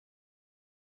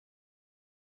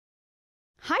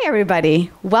Hi, everybody.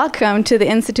 Welcome to the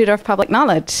Institute of Public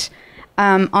Knowledge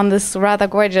on this rather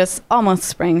gorgeous, almost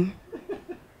spring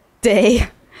day.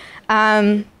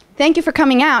 Thank you for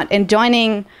coming out and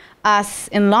joining us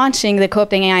in launching the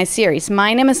Co-opting AI series.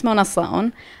 My name is Mona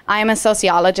Sloane. I am a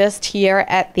sociologist here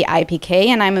at the IPK,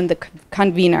 and I'm the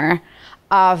convener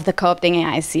of the Co-opting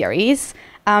AI series.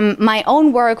 My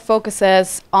own work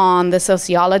focuses on the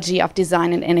sociology of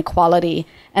design and inequality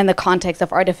in the context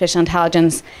of artificial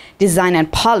intelligence design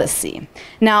and policy.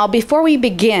 Now, before we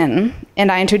begin, and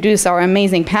I introduce our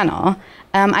amazing panel,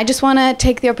 I just want to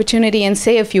take the opportunity and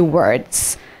say a few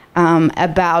words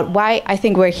about why I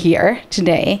think we're here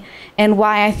today and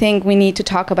why I think we need to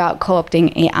talk about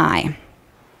co-opting AI.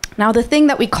 Now, the thing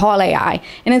that we call AI,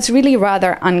 and it's really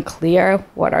rather unclear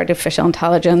what artificial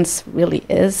intelligence really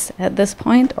is at this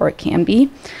point, or it can be.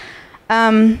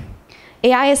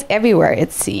 AI is everywhere,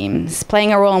 it seems,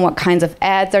 playing a role in what kinds of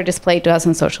ads are displayed to us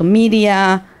on social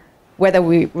media, whether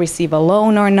we receive a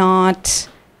loan or not,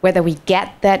 whether we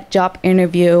get that job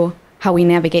interview, how we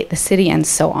navigate the city, and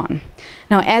so on.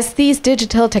 Now, as these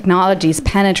digital technologies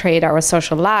penetrate our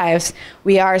social lives,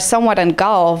 we are somewhat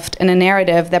engulfed in a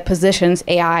narrative that positions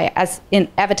AI as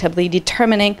inevitably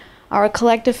determining our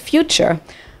collective future,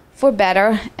 for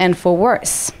better and for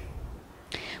worse.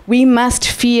 We must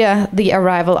fear the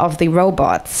arrival of the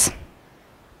robots.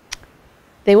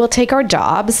 They will take our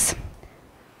jobs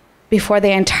before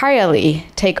they entirely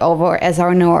take over as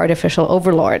our new artificial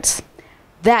overlords.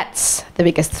 That's the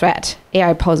biggest threat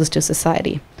AI poses to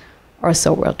society, or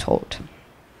so we're told.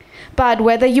 But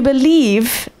whether you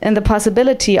believe in the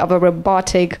possibility of a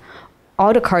robotic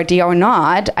autocracy or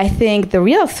not, I think the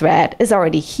real threat is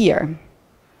already here.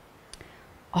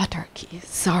 Autarky,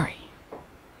 sorry.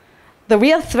 The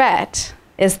real threat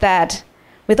is that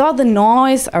with all the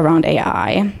noise around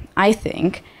AI, I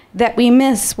think that we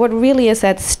miss what really is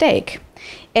at stake.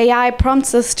 AI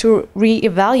prompts us to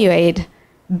reevaluate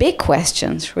big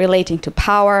questions relating to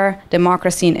power,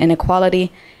 democracy, and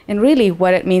inequality, and really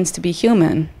what it means to be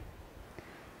human.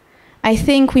 I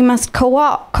think we must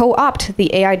co-opt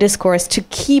the AI discourse to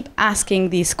keep asking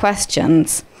these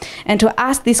questions, and to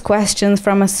ask these questions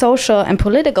from a social and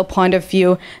political point of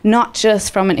view, not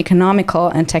just from an economical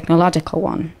and technological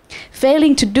one.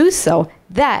 Failing to do so,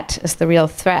 that is the real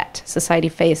threat society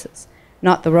faces,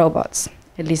 not the robots.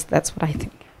 At least that's what I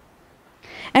think.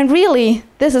 And really,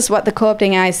 this is what the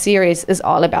Co-opting AI series is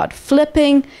all about,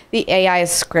 flipping the AI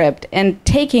script and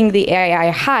taking the AI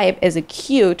hype as a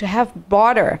cue to have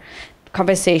broader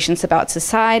conversations about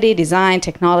society, design,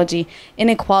 technology,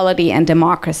 inequality, and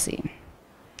democracy.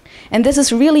 And this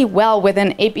is really well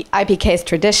within IPK's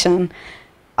tradition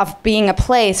of being a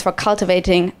place for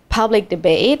cultivating public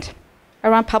debate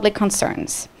around public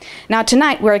concerns. Now,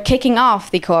 tonight, we're kicking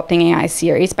off the Co-opting AI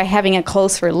series by having a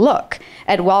closer look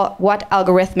at what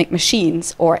algorithmic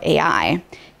machines, or AI,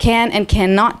 can and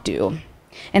cannot do,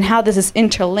 and how this is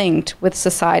interlinked with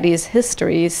society's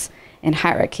histories and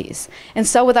hierarchies. And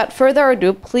so, without further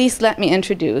ado, please let me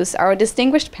introduce our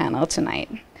distinguished panel tonight.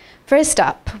 First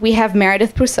up, we have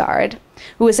Meredith Broussard,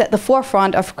 who is at the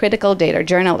forefront of critical data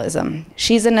journalism.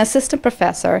 She's an assistant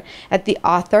professor at the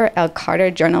Arthur L.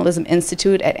 Carter Journalism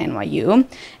Institute at NYU,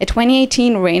 a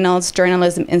 2018 Reynolds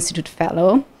Journalism Institute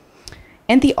Fellow,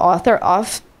 and the author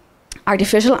of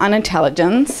Artificial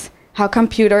Unintelligence: How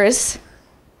Computers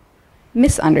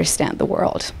Misunderstand the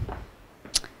World.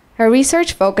 Her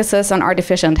research focuses on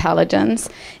artificial intelligence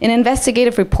in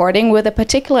investigative reporting, with a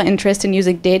particular interest in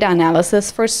using data analysis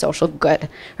for social good.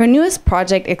 Her newest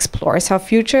project explores how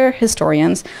future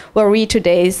historians will read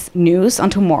today's news on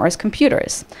tomorrow's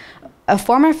computers. A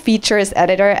former features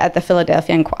editor at the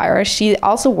Philadelphia Inquirer, she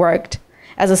also worked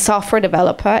as a software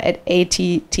developer at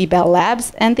AT&T Bell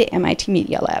Labs and the MIT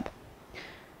Media Lab.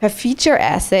 Her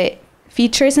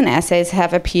features and essays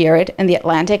have appeared in The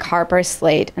Atlantic, Harper,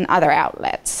 Slate, and other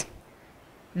outlets.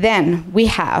 Then we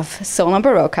have Solon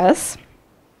Barocas,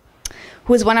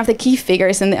 who is one of the key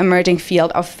figures in the emerging field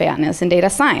of fairness in data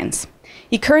science.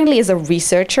 He currently is a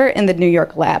researcher in the New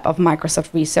York lab of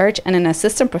Microsoft Research and an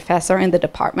assistant professor in the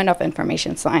Department of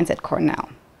Information Science at Cornell.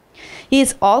 He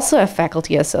is also a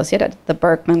faculty associate at the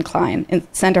Berkman Klein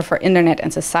Center for Internet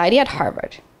and Society at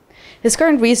Harvard. His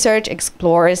current research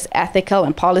explores ethical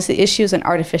and policy issues in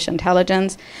artificial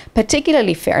intelligence,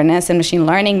 particularly fairness and machine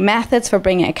learning, methods for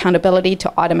bringing accountability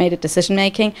to automated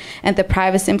decision-making, and the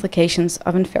privacy implications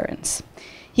of inference.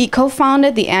 He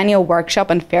co-founded the annual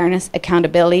workshop on fairness,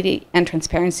 accountability, and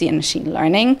transparency in machine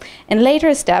learning, and later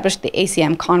established the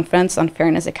ACM Conference on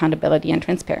Fairness, Accountability, and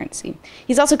Transparency.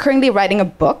 He's also currently writing a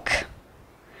book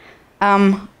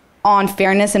on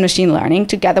fairness and machine learning,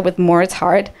 together with Moritz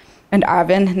Hart, and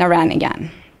Arvind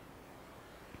Naranayan.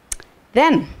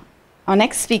 Then, our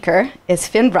next speaker is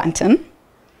Finn Brunton,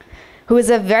 who is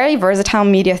a very versatile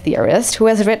media theorist who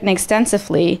has written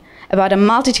extensively about a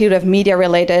multitude of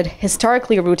media-related,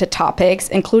 historically rooted topics,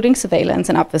 including surveillance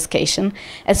and obfuscation,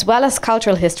 as well as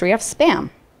cultural history of spam.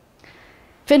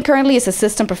 Finn currently is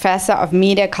assistant professor of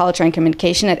media, culture, and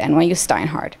communication at NYU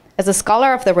Steinhardt. As a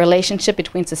scholar of the relationship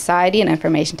between society and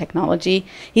information technology,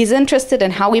 he's interested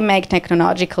in how we make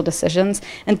technological decisions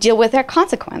and deal with their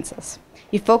consequences.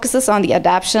 He focuses on the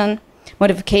adoption,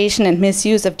 modification, and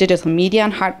misuse of digital media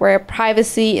and hardware,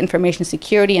 privacy, information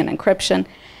security and encryption,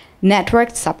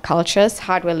 networked subcultures,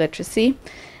 hardware literacy,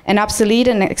 and obsolete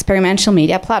and experimental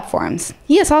media platforms.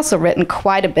 He has also written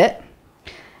quite a bit.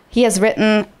 He has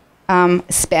written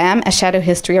Spam, A Shadow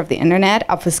History of the Internet,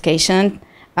 Obfuscation,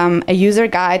 a user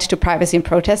guide to privacy and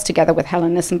protest, together with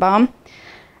Helen Nissenbaum.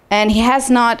 And he has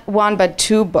not one but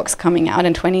 2 books coming out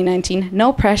in 2019.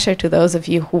 No pressure to those of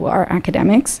you who are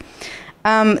academics.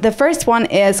 The first one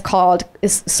is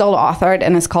solo authored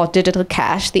and is called Digital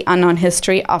Cash, The Unknown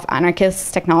History of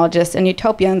Anarchists, Technologists, and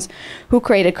Utopians Who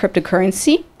Created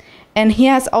Cryptocurrency. And he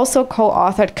has also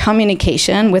co-authored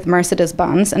Communication with Mercedes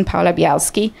Buns and Paula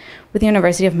Bialski with the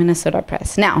University of Minnesota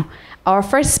Press. Now, our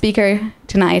first speaker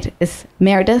tonight is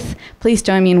Meredith. Please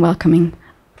join me in welcoming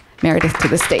Meredith to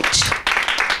the stage. So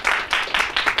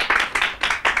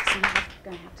you're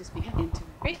going to have to speak into it.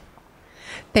 Great.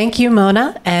 Thank you,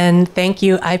 Mona, and thank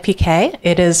you, IPK.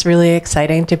 It is really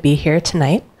exciting to be here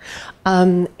tonight.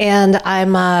 And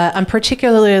I'm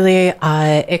particularly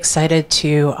excited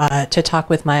to talk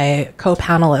with my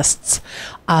co-panelists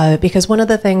because one of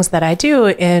the things that I do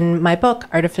in my book,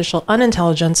 Artificial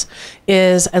Unintelligence,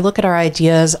 is I look at our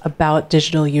ideas about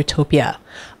digital utopia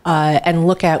and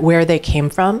look at where they came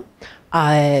from.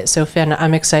 So Finn,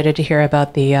 I'm excited to hear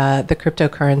about the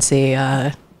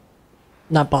cryptocurrency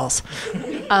nutballs.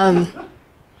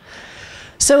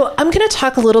 So I'm going to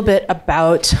talk a little bit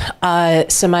about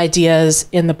some ideas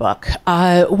in the book.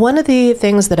 One of the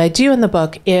things that I do in the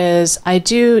book is I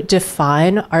do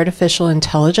define artificial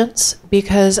intelligence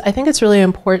because I think it's really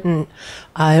important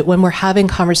when we're having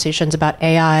conversations about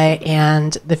AI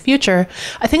and the future.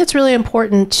 I think it's really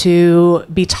important to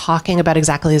be talking about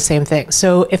exactly the same thing.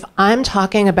 So if I'm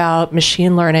talking about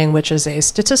machine learning, which is a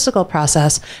statistical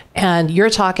process, and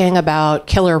you're talking about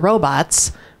killer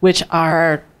robots, which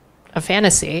are a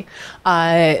fantasy,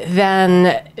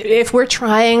 then if we're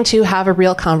trying to have a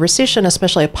real conversation,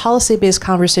 especially a policy-based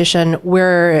conversation,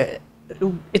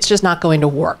 it's just not going to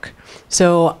work.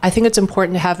 So I think it's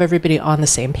important to have everybody on the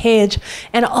same page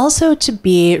and also to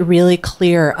be really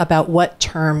clear about what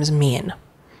terms mean.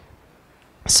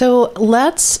 So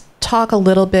let's talk a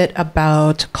little bit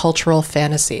about cultural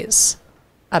fantasies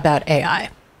about AI.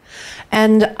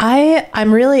 And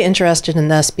I'm really interested in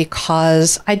this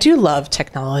because I do love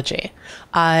technology.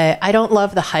 I don't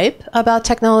love the hype about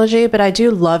technology, but I do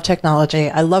love technology.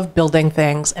 I love building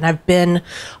things, and I've been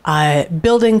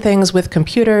building things with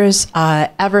computers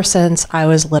ever since I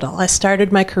was little. I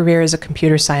started my career as a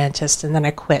computer scientist, and then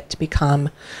I quit to become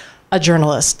a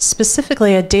journalist,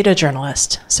 specifically a data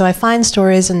journalist. So I find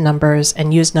stories in numbers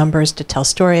and use numbers to tell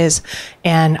stories,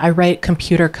 and I write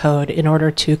computer code in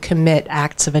order to commit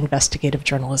acts of investigative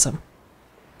journalism.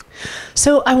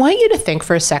 So I want you to think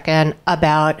for a second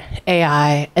about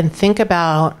AI and think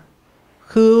about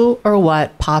who or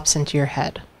what pops into your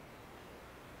head.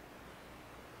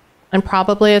 And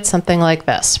probably it's something like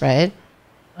this, right?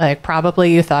 Like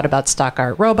probably you thought about stock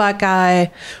art robot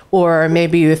guy, or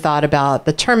maybe you thought about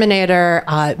the Terminator.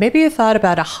 Maybe you thought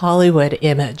about a Hollywood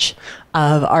image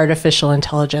of artificial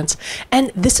intelligence.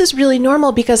 And this is really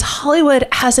normal because Hollywood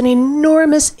has an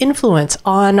enormous influence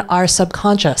on our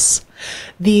subconscious.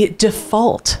 The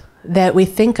default that we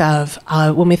think of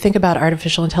when we think about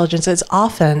artificial intelligence is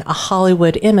often a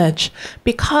Hollywood image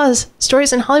because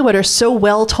stories in Hollywood are so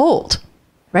well told,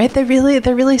 right? They're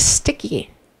really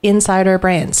sticky inside our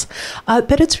brains.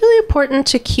 But it's really important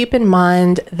to keep in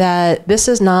mind that this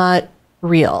is not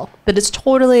real, that it's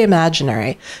totally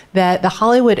imaginary, that the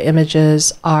Hollywood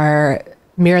images are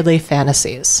merely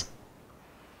fantasies.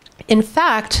 In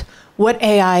fact, what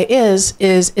AI is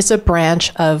it's a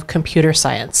branch of computer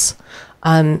science.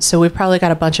 So we've probably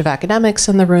got a bunch of academics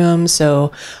in the room,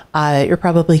 so you're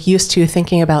probably used to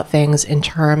thinking about things in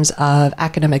terms of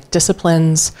academic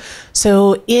disciplines.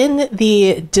 So in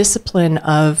the discipline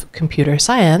of computer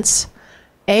science,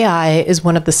 AI is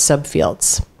one of the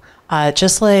subfields,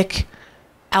 just like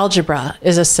algebra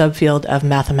is a subfield of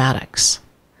mathematics.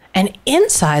 And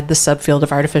inside the subfield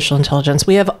of artificial intelligence,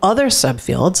 we have other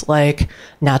subfields like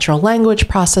natural language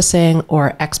processing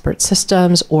or expert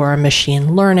systems or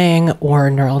machine learning or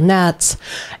neural nets.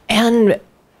 And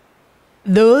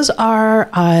those are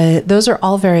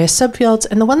all various subfields.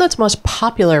 And the one that's most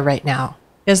popular right now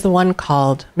is the one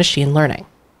called machine learning.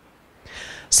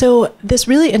 So this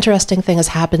really interesting thing has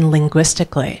happened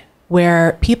linguistically,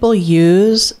 where people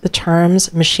use the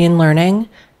terms machine learning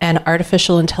and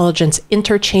artificial intelligence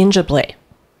interchangeably.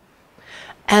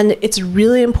 And it's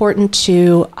really important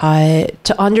to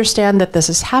understand that this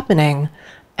is happening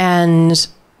and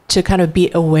to kind of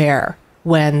be aware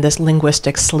when this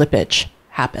linguistic slippage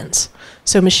happens.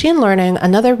 So machine learning,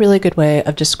 another really good way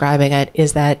of describing it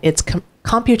is that it's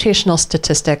computational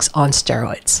statistics on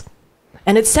steroids.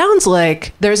 And it sounds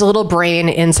like there's a little brain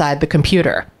inside the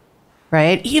computer,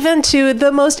 right? Even to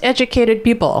the most educated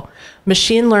people,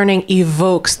 machine learning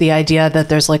evokes the idea that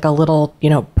there's like a little,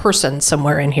 person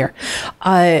somewhere in here.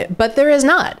 But there is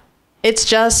not. It's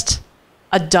just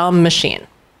a dumb machine,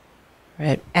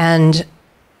 right? And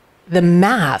the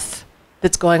math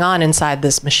that's going on inside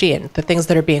this machine, the things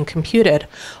that are being computed,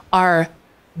 are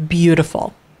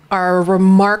beautiful, are a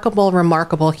remarkable,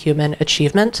 remarkable human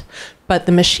achievement. But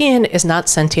the machine is not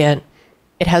sentient.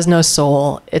 It has no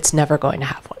soul. It's never going to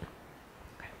have one.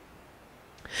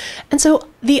 And so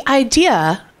the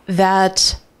idea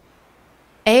that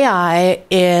AI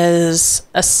is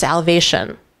a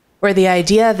salvation, or the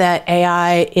idea that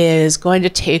AI is going to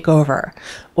take over,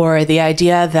 or the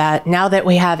idea that now that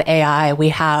we have AI, we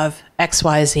have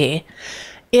XYZ,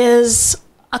 is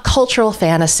a cultural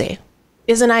fantasy,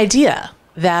 is an idea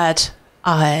that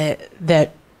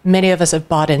many of us have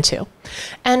bought into.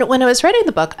 And when I was writing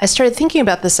the book, I started thinking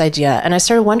about this idea, and I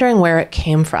started wondering where it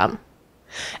came from.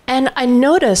 And I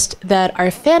noticed that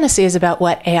our fantasies about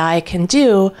what AI can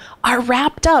do are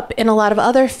wrapped up in a lot of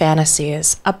other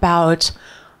fantasies about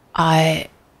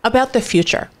the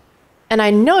future. And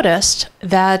I noticed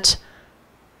that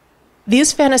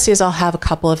these fantasies all have a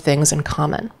couple of things in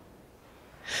common.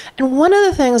 And one of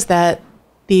the things that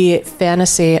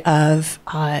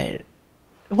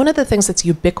one of the things that's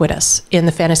ubiquitous in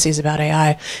the fantasies about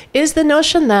AI is the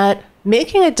notion that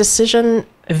making a decision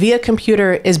via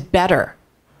computer is better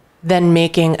than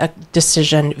making a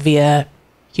decision via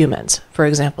humans, for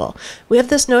example. We have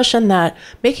this notion that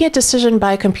making a decision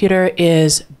by a computer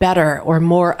is better or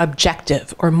more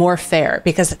objective or more fair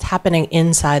because it's happening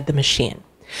inside the machine.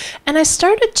 And I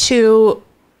started to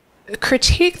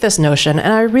critique this notion,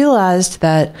 and I realized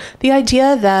that the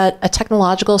idea that a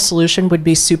technological solution would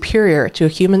be superior to a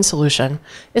human solution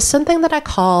is something that I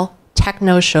call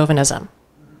techno-chauvinism.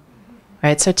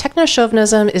 Right? So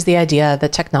techno-chauvinism is the idea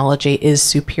that technology is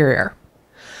superior.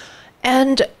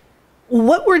 And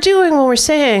what we're doing when we're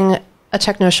saying a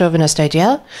techno-chauvinist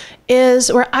idea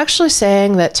is we're actually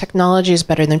saying that technology is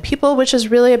better than people, which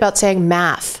is really about saying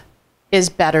math is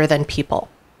better than people.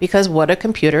 Because what a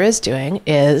computer is doing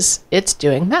is it's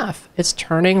doing math. It's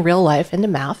turning real life into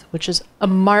math, which is a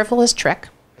marvelous trick.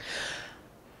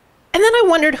 And then I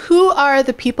wondered, who are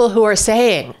the people who are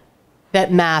saying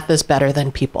that math is better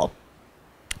than people?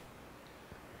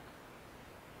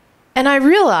 And I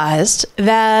realized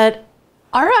that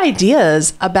our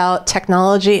ideas about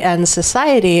technology and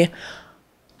society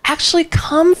actually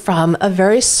come from a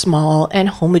very small and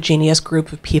homogeneous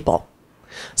group of people.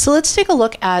 So let's take a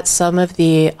look at some of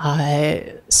the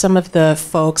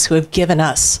folks who have given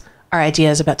us our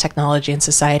ideas about technology and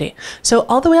society. So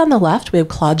all the way on the left, we have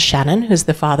Claude Shannon, who's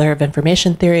the father of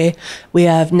information theory. We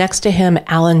have next to him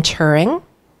Alan Turing.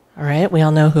 All right, we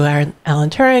all know who Alan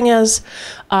Turing is.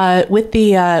 With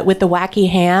the wacky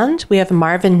hand, we have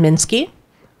Marvin Minsky,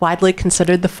 widely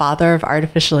considered the father of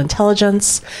artificial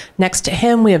intelligence. Next to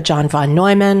him, we have John von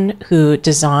Neumann, who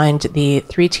designed the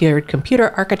three-tiered computer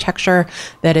architecture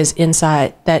that is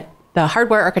inside, the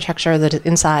hardware architecture that is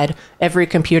inside every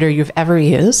computer you've ever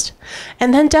used.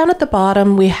 And then down at the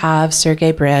bottom, we have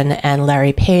Sergey Brin and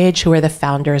Larry Page, who are the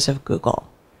founders of Google.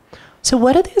 So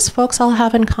what do these folks all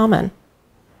have in common?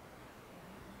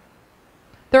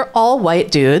 They're all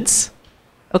white dudes,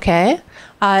 okay?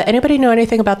 Anybody know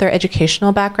anything about their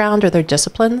educational background or their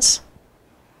disciplines?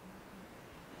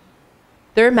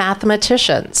 They're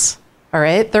mathematicians, all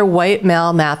right? They're white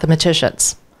male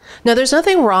mathematicians. Now, there's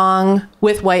nothing wrong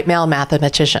with white male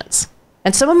mathematicians.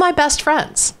 And some of my best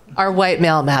friends are white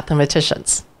male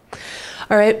mathematicians,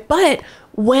 all right? But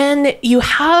when you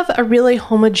have a really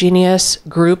homogeneous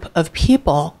group of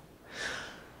people,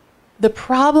 the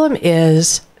problem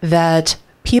is that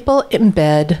people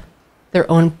embed their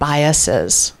own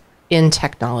biases in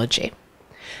technology.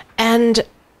 And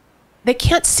they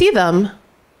can't see them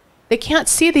they can't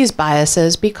see these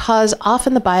biases because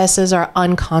often the biases are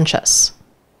unconscious.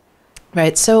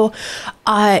 Right. So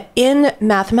in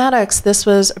mathematics,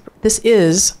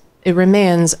 it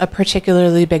remains a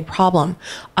particularly big problem.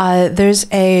 There's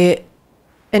an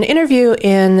interview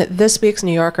in this week's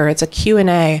New Yorker. It's a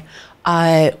Q&A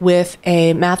with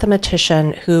a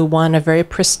mathematician who won a very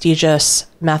prestigious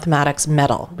mathematics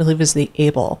medal. I believe it was the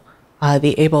Abel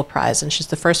Prize, and she's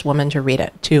the first woman to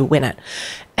win it.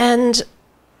 And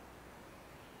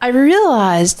I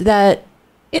realized that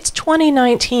it's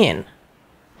 2019.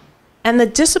 And the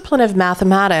discipline of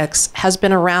mathematics has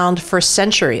been around for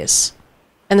centuries.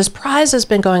 And this prize has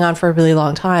been going on for a really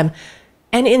long time.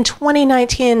 And in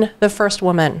 2019, the first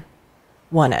woman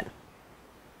won it.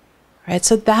 Right?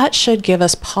 So that should give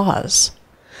us pause.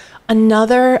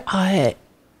 Another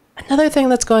thing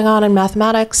that's going on in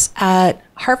mathematics at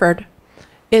Harvard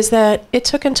is that it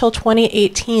took until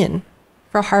 2018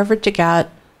 for Harvard to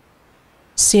get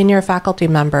senior faculty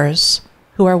members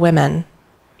who are women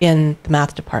in the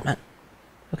math department.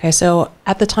 Okay, so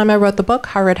at the time I wrote the book,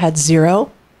 Harvard had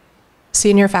 0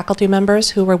 senior faculty members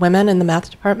who were women in the math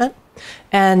department,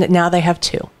 and now they have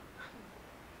 2.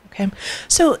 Okay,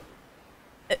 so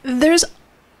there's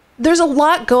a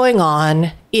lot going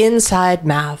on inside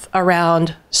math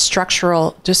around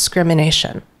structural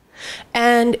discrimination,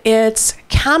 and it's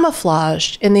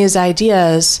camouflaged in these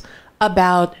ideas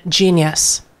about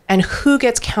genius and who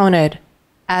gets counted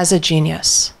as a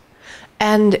genius.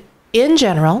 And in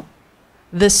general,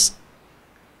 the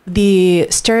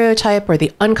stereotype or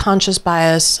the unconscious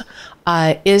bias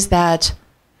is that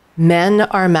men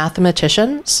are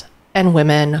mathematicians and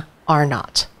women are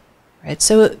not. Right?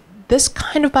 So this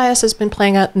kind of bias has been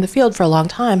playing out in the field for a long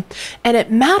time. And it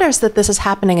matters that this is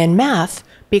happening in math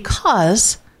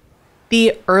because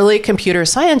the early computer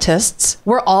scientists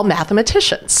were all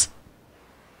mathematicians.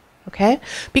 Okay?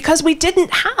 Because we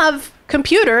didn't have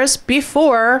computers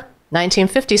before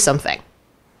 1950 something.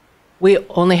 We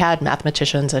only had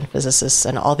mathematicians and physicists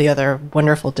and all the other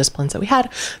wonderful disciplines that we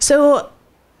had. So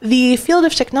the field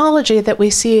of technology that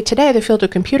we see today, the field of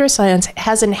computer science,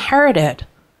 has inherited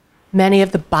many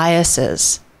of the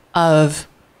biases of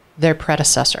their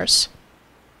predecessors.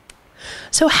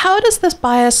 So how does this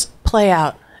bias play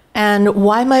out? And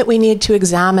why might we need to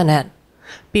examine it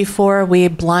before we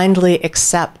blindly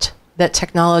accept that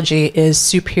technology is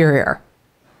superior?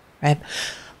 Right?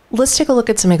 Let's take a look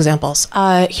at some examples.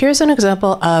 Here's an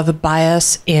example of a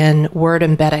bias in word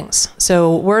embeddings.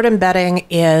 So word embedding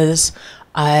is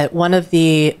one of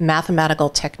the mathematical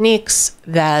techniques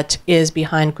that is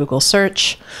behind Google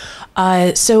search.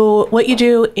 So what you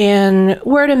do in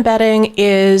word embedding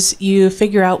is you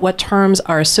figure out what terms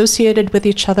are associated with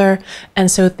each other. And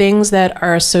so things that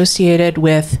are associated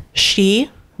with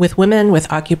she, with women, with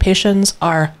occupations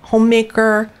are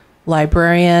homemaker,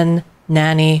 librarian,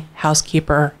 nanny,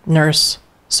 housekeeper, nurse,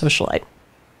 socialite.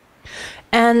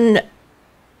 And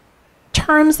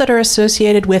terms that are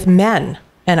associated with men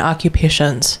and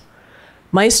occupations: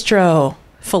 maestro,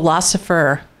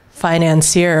 philosopher,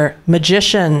 financier,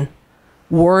 magician,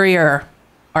 warrior,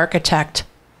 architect,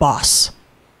 boss.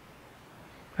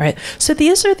 All right. So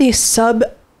these are this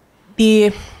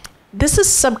is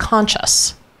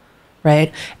subconscious.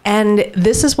 Right? And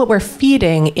this is what we're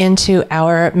feeding into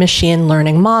our machine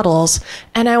learning models.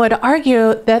 And I would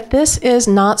argue that this is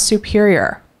not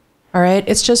superior. All right?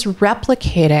 It's just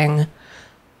replicating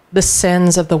the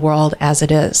sins of the world as it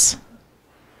is.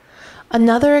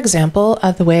 Another example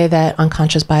of the way that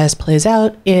unconscious bias plays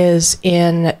out is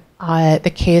in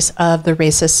the case of the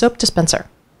racist soap dispenser.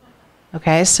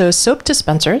 Okay, so soap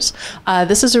dispensers,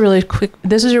 this is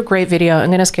a great video. I'm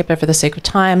going to skip it for the sake of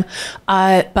time.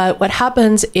 But what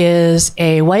happens is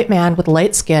a white man with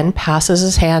light skin passes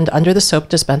his hand under the soap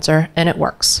dispenser and it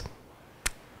works.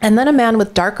 And then a man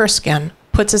with darker skin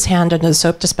puts his hand under the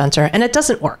soap dispenser and it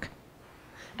doesn't work.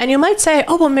 And you might say,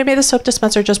 oh, well, maybe the soap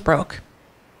dispenser just broke.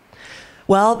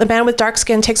 Well, the man with dark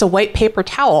skin takes a white paper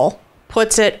towel,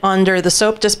 puts it under the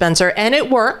soap dispenser and it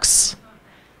works.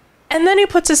 And then he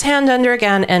puts his hand under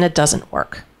again and it doesn't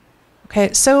work.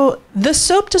 Okay, so the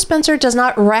soap dispenser does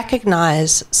not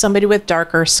recognize somebody with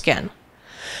darker skin.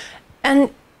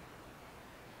 And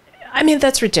I mean,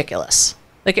 that's ridiculous.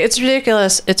 Like, it's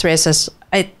ridiculous, it's racist,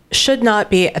 it should not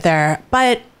be there,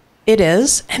 but it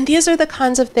is. And these are the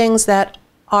kinds of things that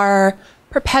are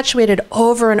perpetuated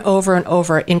over and over and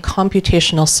over in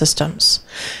computational systems.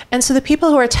 And so the people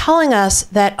who are telling us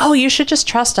that, oh, you should just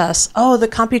trust us, oh, the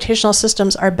computational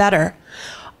systems are better,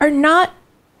 are not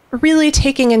really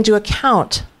taking into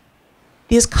account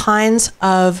these kinds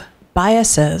of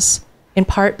biases, in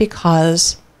part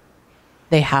because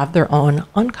they have their own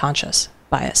unconscious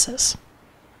biases.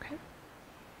 Okay.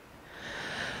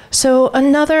 So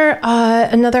another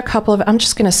couple of, I'm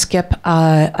going to skip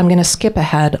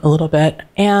ahead a little bit,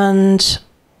 and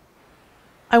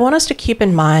I want us to keep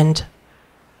in mind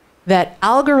that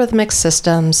algorithmic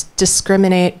systems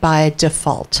discriminate by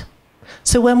default.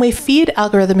 So when we feed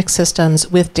algorithmic systems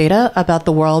with data about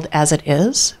the world as it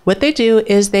is, what they do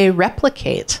is they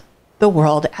replicate the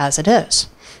world as it is.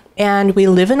 And we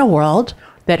live in a world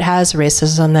that has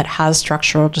racism, that has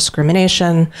structural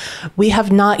discrimination. We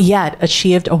have not yet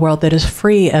achieved a world that is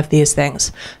free of these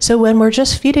things. So when we're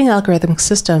just feeding algorithmic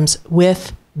systems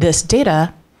with this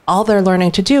data, all they're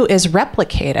learning to do is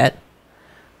replicate it.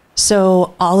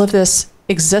 So all of this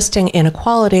existing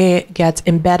inequality gets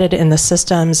embedded in the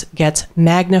systems, gets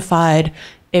magnified,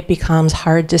 it becomes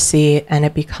hard to see, and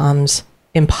it becomes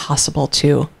impossible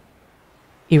to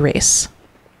erase.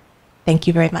 Thank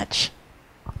you very much.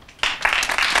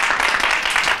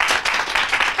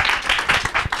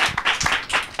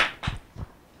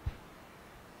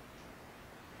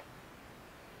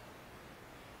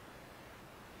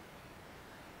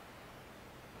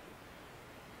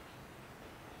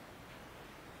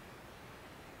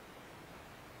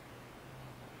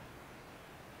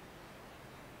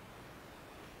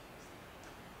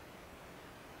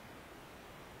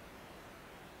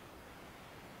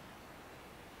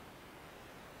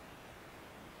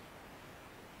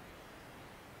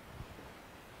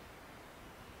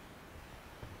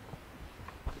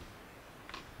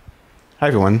 Hi,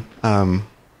 everyone.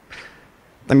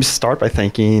 Let me start by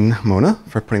thanking Mona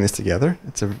for putting this together.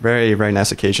 It's a very, very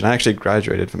nice occasion. I actually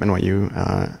graduated from NYU.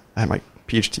 I had my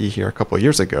PhD here a couple of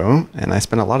years ago, and I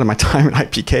spent a lot of my time at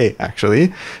IPK,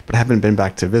 actually, but I haven't been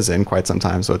back to visit in quite some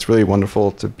time, so it's really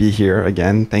wonderful to be here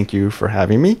again. Thank you for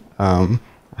having me. I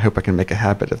hope I can make a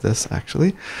habit of this,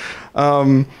 actually.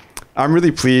 I'm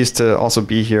really pleased to also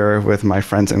be here with my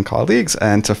friends and colleagues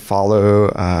and to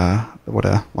follow what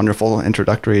a wonderful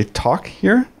introductory talk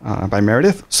here by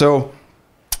Meredith. So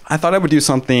I thought I would do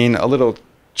something a little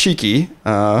cheeky,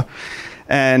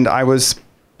 and I was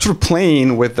sort of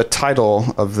playing with the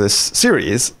title of this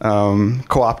series,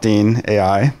 Co-opting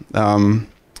AI.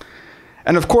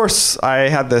 And of course, I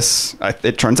had this,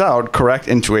 it turns out, correct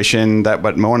intuition that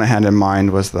what Mona had in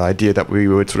mind was the idea that we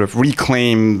would sort of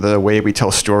reclaim the way we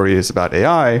tell stories about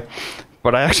AI.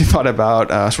 But I actually thought about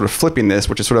sort of flipping this,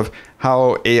 which is sort of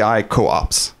how AI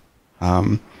co-ops.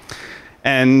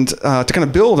 And to kind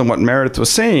of build on what Meredith was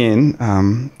saying,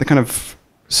 the kind of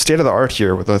state of the art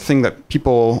here, with the thing that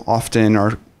people often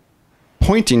are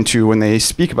pointing to when they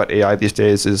speak about AI these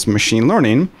days is machine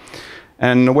learning.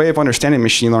 And a way of understanding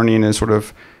machine learning is sort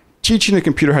of teaching the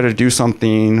computer how to do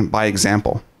something by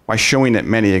example, by showing it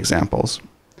many examples.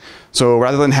 So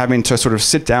rather than having to sort of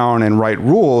sit down and write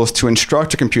rules to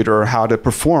instruct a computer how to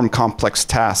perform complex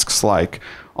tasks like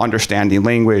understanding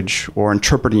language or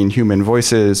interpreting human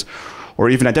voices or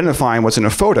even identifying what's in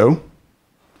a photo,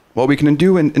 what we can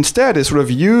do instead is sort of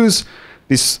use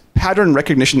these pattern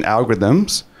recognition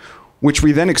algorithms, which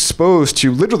we then expose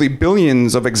to literally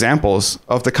billions of examples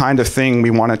of the kind of thing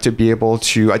we want it to be able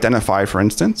to identify, for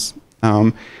instance.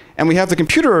 And we have the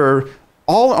computer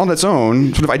all on its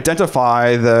own sort of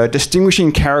identify the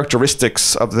distinguishing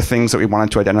characteristics of the things that we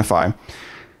wanted to identify.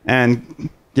 And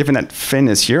given that Finn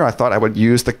is here, I thought I would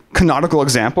use the canonical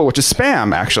example, which is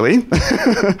spam, actually.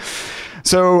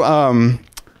 So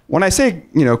when I say,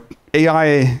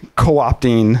 AI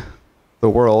co-opting the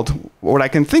world, what I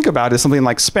can think about is something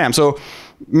like spam. So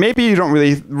maybe you don't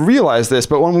really realize this,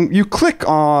 but when you click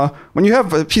on, when you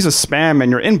have a piece of spam in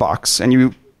your inbox and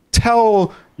you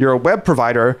tell your web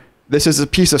provider, this is a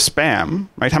piece of spam,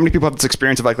 right? How many people have this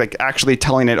experience of like actually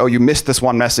telling it, oh, you missed this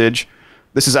one message.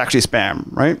 This is actually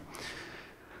spam, right?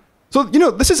 So,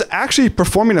 this is actually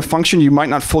performing a function you might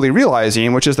not fully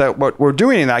realizing, which is that what we're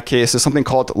doing in that case is something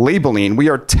called labeling. We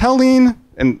are telling,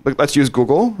 and let's use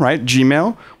Google, right?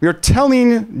 Gmail. We are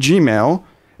telling Gmail,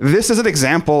 this is an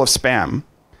example of spam.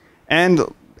 And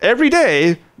every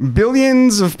day,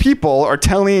 billions of people are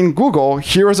telling Google,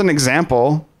 here is an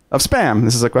example of spam.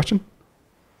 This is a question?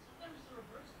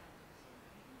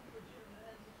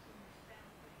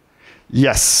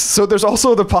 Yes. So there's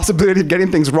also the possibility of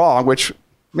getting things wrong, which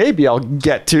maybe I'll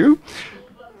get to.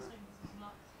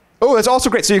 Oh, that's also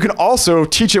great. So you can also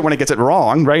teach it when it gets it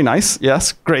wrong. Very nice.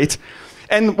 Yes, great.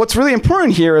 And what's really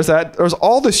important here is that there's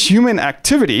all this human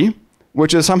activity,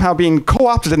 which is somehow being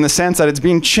co-opted in the sense that it's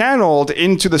being channeled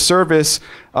into the service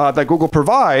that Google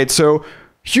provides. So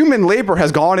human labor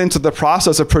has gone into the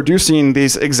process of producing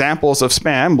these examples of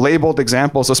spam, labeled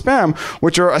examples of spam,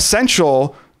 which are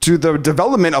essential to the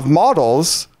development of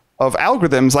models of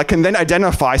algorithms that can then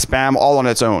identify spam all on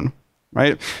its own.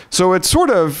 right? So it's sort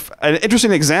of an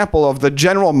interesting example of the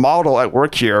general model at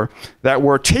work here, that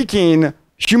we're taking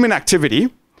human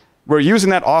activity, we're using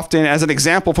that often as an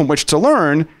example from which to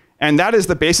learn, and that is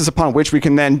the basis upon which we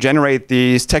can then generate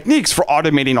these techniques for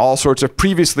automating all sorts of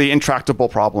previously intractable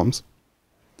problems.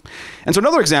 And so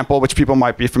another example, which people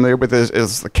might be familiar with,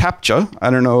 is the CAPTCHA. I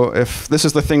don't know if this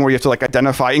is the thing where you have to like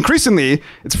identify. Increasingly,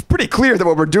 it's pretty clear that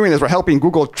what we're doing is we're helping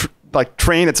Google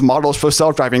train its models for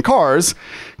self-driving cars,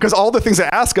 because all the things they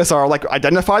ask us are like,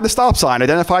 identify the stop sign,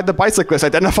 identify the bicyclist,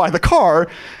 identify the car.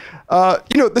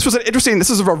 This was this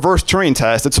is a reverse Turing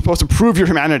test. It's supposed to prove your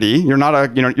humanity. You're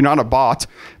not a bot.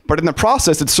 But in the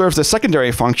process, it serves a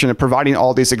secondary function of providing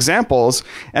all these examples.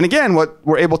 And again, what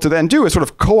we're able to then do is sort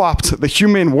of co-opt the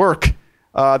human work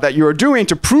that you're doing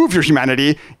to prove your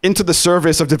humanity into the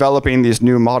service of developing these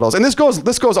new models. And this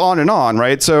goes on and on,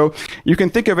 right? So you can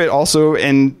think of it also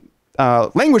in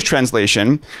language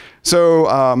translation. So,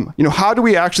 how do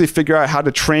we actually figure out how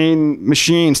to train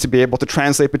machines to be able to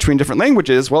translate between different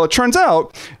languages? Well, it turns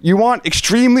out you want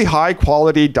extremely high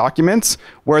quality documents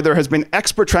where there has been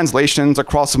expert translations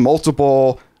across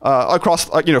multiple,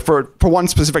 for one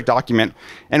specific document.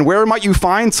 And where might you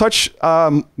find such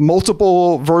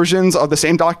multiple versions of the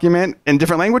same document in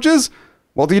different languages?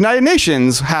 Well, the United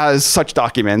Nations has such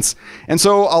documents. And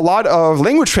so a lot of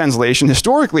language translation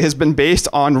historically has been based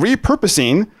on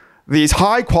repurposing these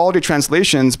high quality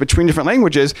translations between different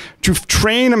languages to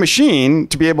train a machine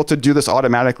to be able to do this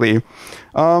automatically.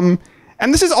 And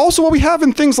this is also what we have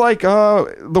in things like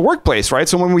the workplace, right?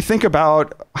 So when we think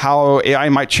about how AI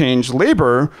might change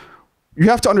labor, you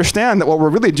have to understand that what we're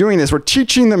really doing is we're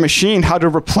teaching the machine how to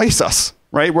replace us,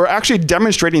 right? We're actually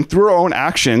demonstrating through our own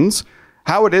actions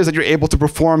how it is that you're able to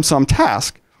perform some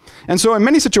task. And so in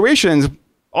many situations,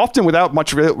 often without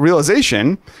much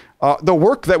realization, the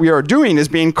work that we are doing is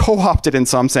being co-opted in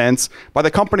some sense by the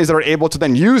companies that are able to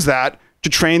then use that to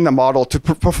train the model to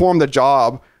perform the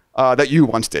job that you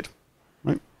once did.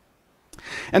 Right?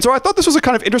 And so I thought this was a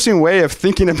kind of interesting way of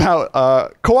thinking about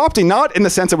co-opting, not in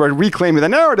the sense that we're reclaiming the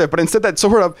narrative, but instead that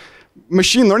sort of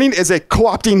machine learning is a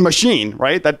co-opting machine,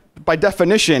 right? That by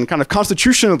definition, kind of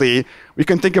constitutionally, we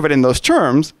can think of it in those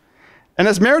terms. And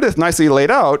as Meredith nicely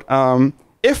laid out,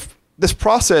 if this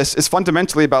process is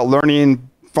fundamentally about learning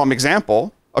from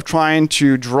example, of trying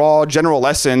to draw general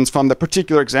lessons from the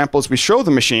particular examples we show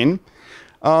the machine,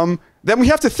 then we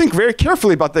have to think very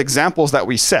carefully about the examples that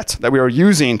we set, that we are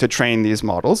using to train these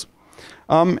models.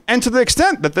 And to the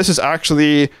extent that this is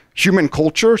actually human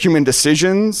culture, human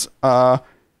decisions,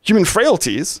 human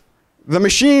frailties, the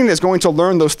machine is going to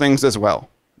learn those things as well,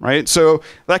 right? So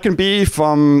that can be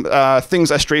from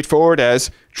things as straightforward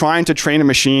as trying to train a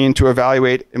machine to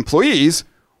evaluate employees,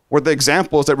 where the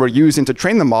examples that we're using to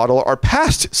train the model are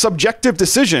past subjective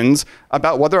decisions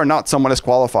about whether or not someone is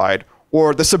qualified,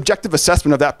 or the subjective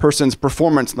assessment of that person's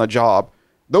performance in the job.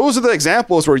 Those are the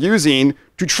examples we're using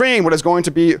to train what is going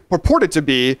to be purported to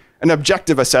be an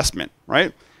objective assessment,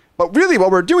 right? But really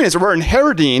what we're doing is we're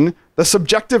inheriting the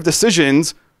subjective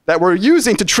decisions that we're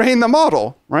using to train the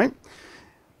model, right?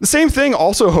 The same thing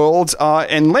also holds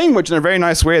in language in a very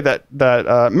nice way that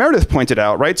Meredith pointed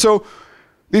out, right? So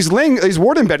these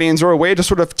word embeddings are a way to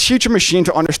sort of teach a machine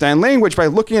to understand language by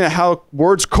looking at how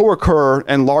words co-occur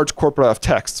in large corpora of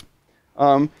text.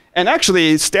 And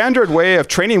actually, standard way of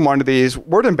training one of these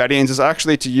word embeddings is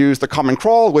actually to use the Common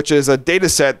Crawl, which is a data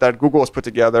set that Google has put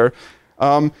together.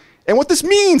 And what this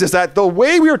means is that the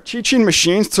way we are teaching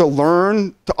machines to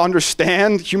learn to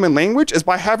understand human language is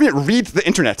by having it read the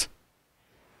internet,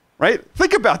 right?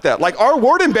 Think about that. Like, our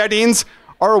word embeddings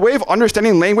are a way of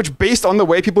understanding language based on the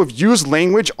way people have used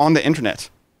language on the internet.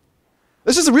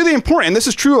 This is really important, and this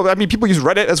is true of, I mean, people use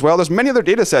Reddit as well. There's many other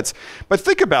data sets. But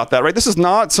think about that, right? This is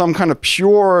not some kind of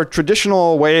pure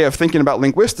traditional way of thinking about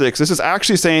linguistics. This is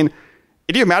actually saying,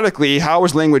 idiomatically, how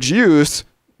is language used?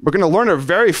 We're going to learn a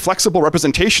very flexible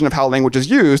representation of how language is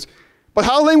used. But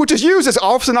how language is used is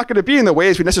obviously not going to be in the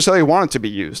ways we necessarily want it to be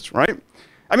used, right?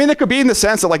 I mean, it could be in the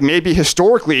sense that, like, maybe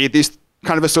historically these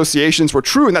kind of associations were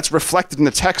true, and that's reflected in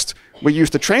the text we use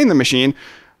to train the machine.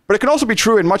 But it can also be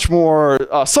true in much more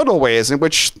subtle ways, in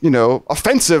which,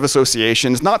 offensive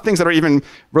associations, not things that are even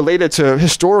related to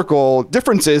historical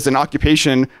differences in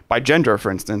occupation by gender,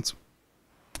 for instance.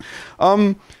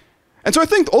 And so I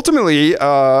think ultimately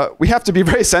we have to be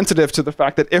very sensitive to the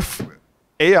fact that if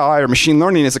AI or machine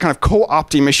learning is a kind of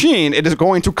co-opting machine, it is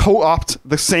going to co-opt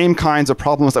the same kinds of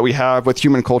problems that we have with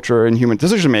human culture and human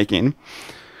decision making.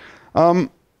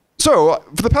 So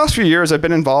for the past few years, I've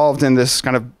been involved in this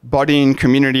kind of budding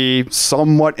community,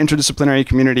 somewhat interdisciplinary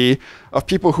community of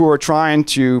people who are trying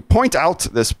to point out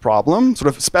this problem,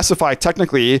 sort of specify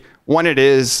technically when it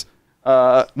is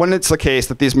when it's the case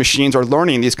that these machines are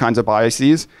learning these kinds of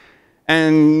biases,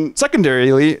 and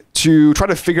secondarily, to try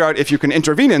to figure out if you can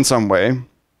intervene in some way.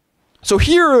 So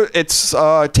here, it's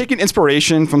taking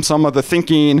inspiration from some of the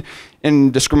thinking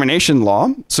in discrimination law.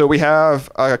 So we have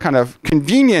a kind of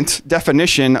convenient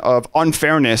definition of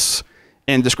unfairness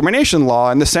in discrimination law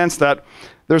in the sense that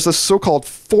there's a so-called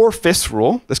 4/5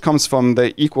 rule. This comes from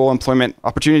the Equal Employment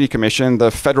Opportunity Commission,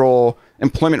 the federal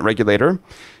employment regulator.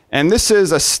 And this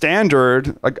is a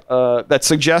standard that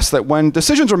suggests that when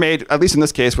decisions are made, at least in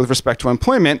this case with respect to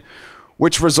employment,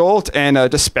 which result in a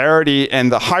disparity in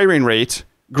the hiring rate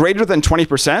greater than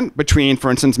 20% between, for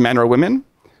instance, men or women,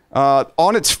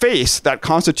 on its face, that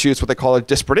constitutes what they call a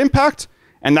disparate impact,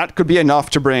 and that could be enough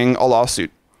to bring a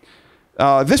lawsuit.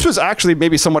 This was actually,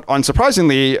 maybe somewhat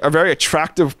unsurprisingly, a very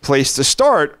attractive place to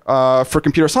start for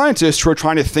computer scientists who are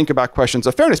trying to think about questions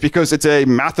of fairness, because it's a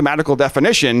mathematical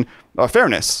definition of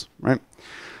fairness, right?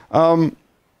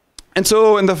 And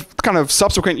so in the kind of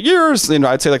subsequent years,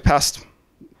 I'd say like past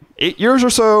 8 years or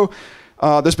so,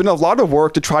 there's been a lot of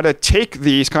work to try to take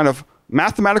these kind of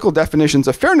mathematical definitions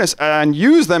of fairness and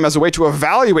use them as a way to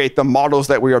evaluate the models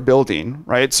that we are building,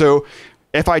 right? So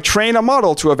if I train a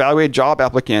model to evaluate job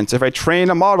applicants, if I train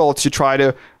a model to try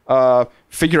to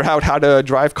figure out how to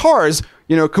drive cars,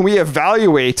 can we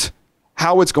evaluate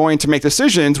how it's going to make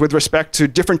decisions with respect to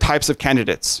different types of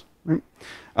candidates? Right?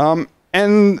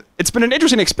 And it's been an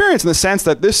interesting experience in the sense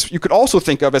that this you could also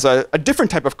think of as a different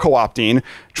type of co-opting,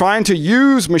 trying to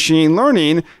use machine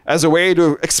learning as a way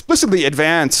to explicitly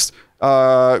advance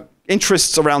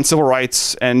interests around civil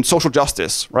rights and social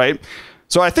justice, right?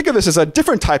 So I think of this as a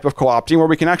different type of co-opting where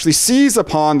we can actually seize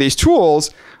upon these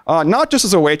tools, not just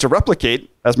as a way to replicate,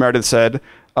 as Meredith said,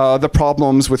 the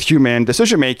problems with human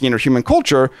decision-making or human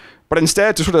culture, but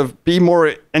instead to sort of be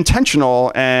more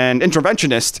intentional and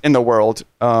interventionist in the world.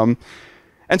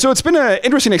 And so it's been an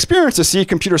interesting experience to see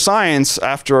computer science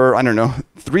after,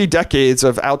 3 decades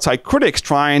of outside critics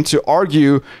trying to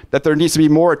argue that there needs to be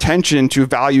more attention to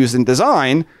values in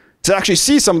design, to actually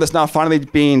see some of this now finally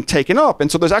being taken up.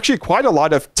 And so there's actually quite a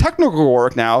lot of technical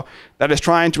work now that is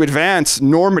trying to advance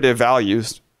normative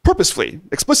values purposefully,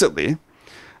 explicitly.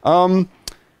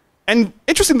 And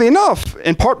interestingly enough,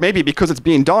 in part maybe because it's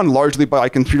being done largely by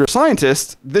computer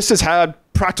scientists, this has had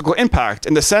practical impact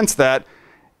in the sense that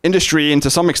industry and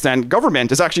to some extent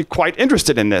government is actually quite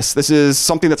interested in this. This is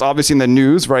something that's obviously in the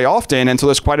news very often, and so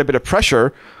there's quite a bit of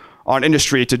pressure on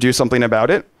industry to do something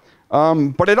about it.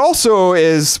 But it also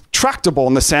is tractable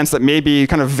in the sense that maybe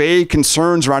kind of vague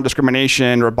concerns around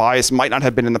discrimination or bias might not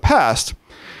have been in the past.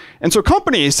 And so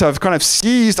companies have kind of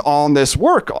seized on this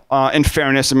work in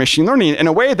fairness and machine learning in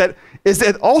a way that is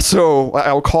also,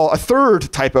 I will call, a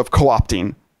third type of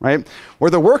co-opting, right?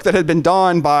 Where the work that had been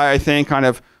done by, I think, kind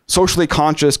of socially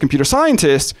conscious computer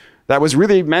scientists that was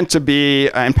really meant to be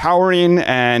empowering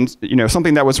and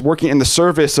something that was working in the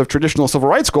service of traditional civil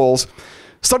rights goals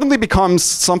suddenly becomes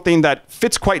something that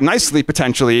fits quite nicely,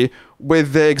 potentially,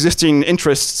 with the existing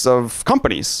interests of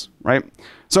companies, right?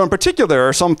 So in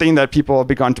particular, something that people have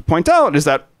begun to point out is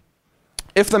that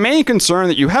if the main concern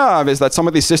that you have is that some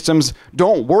of these systems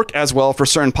don't work as well for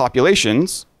certain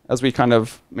populations, as we kind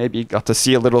of maybe got to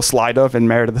see a little slide of in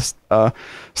Meredith's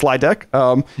slide deck,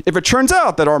 if it turns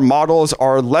out that our models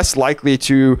are less likely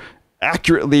to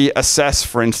accurately assess,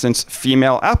 for instance,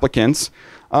 female applicants,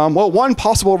 well, one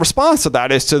possible response to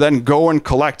that is to then go and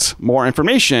collect more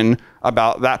information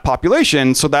about that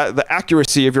population so that the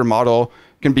accuracy of your model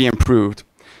can be improved.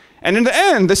 And in the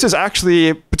end, this is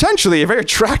actually potentially a very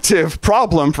attractive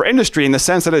problem for industry in the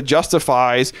sense that it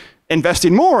justifies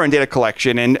investing more in data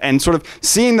collection and sort of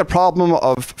seeing the problem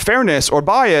of fairness or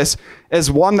bias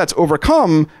as one that's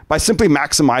overcome by simply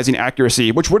maximizing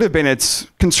accuracy, which would have been its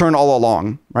concern all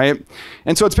along, right?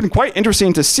 And so it's been quite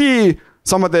interesting to see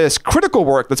some of this critical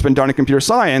work that's been done in computer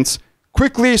science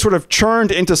quickly sort of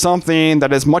churned into something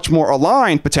that is much more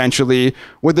aligned potentially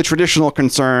with the traditional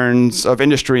concerns of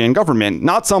industry and government,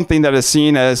 not something that is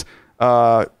seen as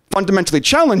fundamentally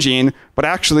challenging, but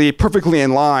actually perfectly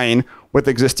in line with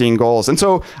existing goals. And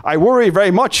so I worry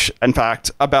very much, in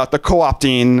fact, about the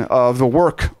co-opting of the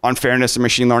work on fairness and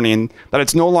machine learning, that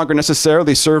it's no longer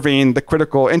necessarily serving the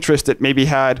critical interest it maybe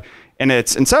had in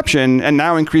its inception, and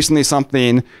now increasingly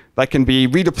something that can be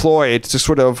redeployed to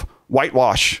sort of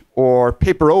whitewash or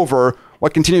paper over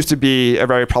what continues to be a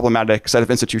very problematic set of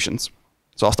institutions.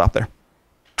 So I'll stop there.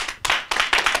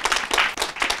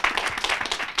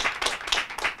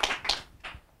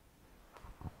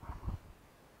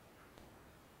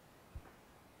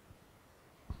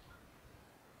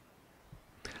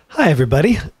 Hi,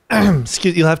 everybody.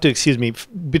 you'll have to excuse me.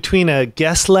 Between a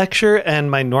guest lecture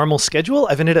and my normal schedule,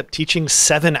 I've ended up teaching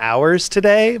 7 hours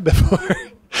today before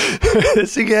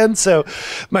this again. So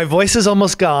my voice is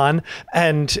almost gone,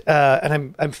 and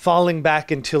I'm falling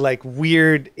back into like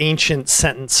weird ancient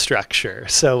sentence structure.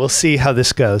 So we'll see how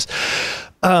this goes.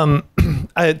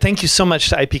 Thank you so much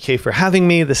to IPK for having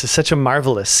me. This is such a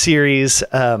marvelous series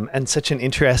and such an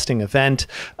interesting event.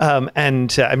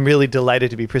 And I'm really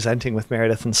delighted to be presenting with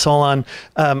Meredith and Solon,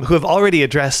 who have already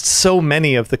addressed so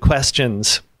many of the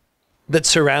questions that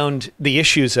surround the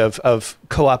issues of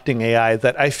co-opting AI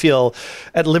that I feel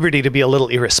at liberty to be a little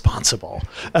irresponsible.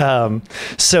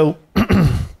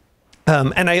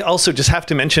 And I also just have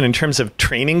to mention in terms of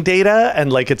training data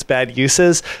and like its bad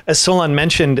uses, as Solon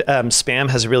mentioned, spam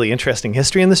has a really interesting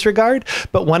history in this regard.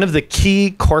 But one of the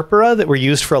key corpora that were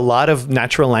used for a lot of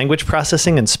natural language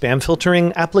processing and spam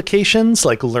filtering applications,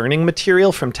 like learning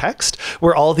material from text,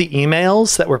 were all the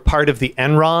emails that were part of the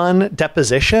Enron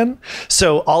deposition.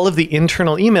 So all of the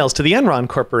internal emails to the Enron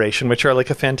Corporation, which are like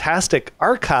a fantastic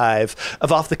archive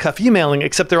of off-the-cuff emailing,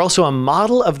 except they're also a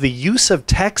model of the use of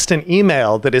text and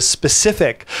email that is specific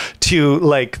to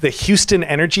like the Houston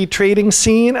energy trading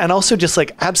scene, and also just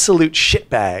like absolute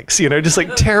shitbags, you know, just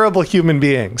like terrible human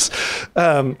beings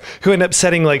who end up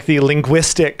setting like the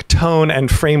linguistic tone and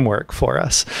framework for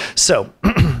us. So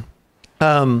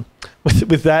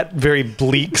with that very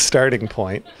bleak starting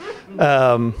point,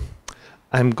 I'm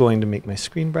going to make my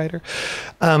screen brighter.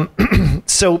 What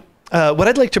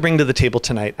I'd like to bring to the table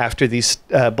tonight after these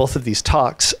both of these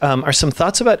talks are some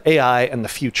thoughts about AI and the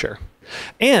future.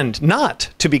 And not,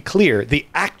 to be clear, the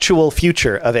actual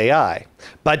future of AI.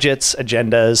 Budgets,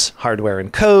 agendas, hardware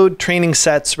and code, training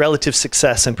sets, relative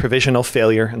success and provisional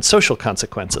failure, and social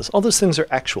consequences. All those things are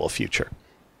actual future.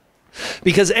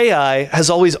 Because AI has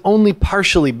always only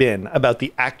partially been about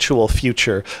the actual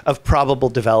future of probable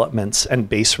developments and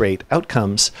base rate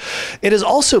outcomes. It has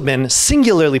also been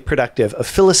singularly productive of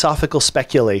philosophical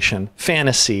speculation,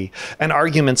 fantasy, and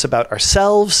arguments about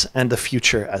ourselves and the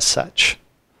future as such.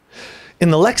 In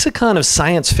the lexicon of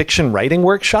science fiction writing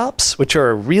workshops, which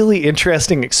are a really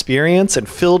interesting experience and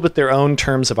filled with their own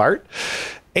terms of art,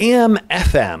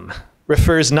 AM/FM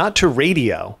refers not to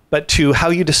radio, but to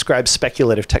how you describe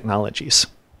speculative technologies.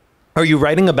 Are you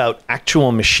writing about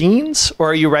actual machines, or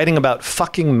are you writing about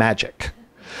fucking magic?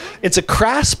 It's a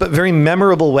crass but very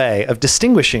memorable way of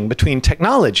distinguishing between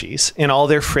technologies in all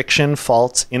their friction,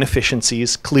 faults,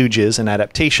 inefficiencies, kludges, and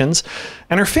adaptations,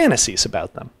 and our fantasies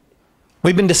about them.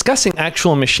 We've been discussing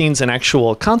actual machines and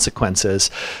actual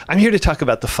consequences. I'm here to talk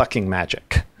about the fucking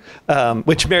magic,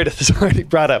 which Meredith has already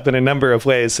brought up in a number of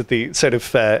ways at the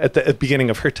at the beginning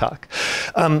of her talk.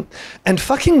 And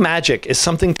fucking magic is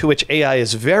something to which AI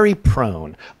is very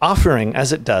prone, offering,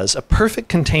 as it does, a perfect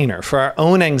container for our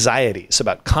own anxieties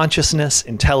about consciousness,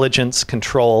 intelligence,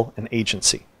 control, and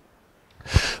agency.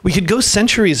 We could go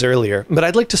centuries earlier, but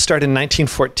I'd like to start in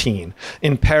 1914,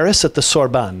 in Paris at the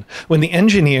Sorbonne, when the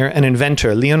engineer and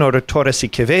inventor Leonardo Torres y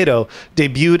Quevedo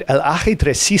debuted El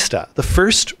Ajedrecista, the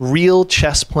first real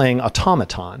chess-playing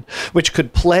automaton, which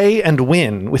could play and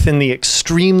win within the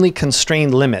extremely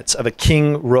constrained limits of a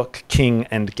king-rook-king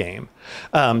endgame.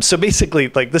 So basically,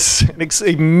 like, this is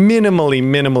a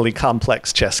minimally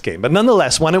complex chess game, but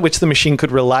nonetheless one at which the machine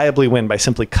could reliably win by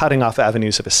simply cutting off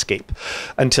avenues of escape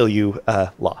until you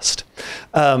lost.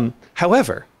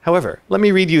 However, let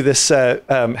me read you this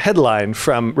headline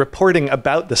from reporting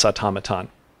about this automaton.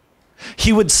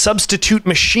 "He would substitute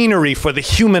machinery for the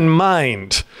human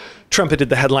mind," trumpeted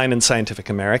the headline in Scientific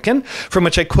American, from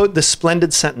which I quote this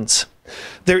splendid sentence.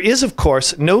 "There is, of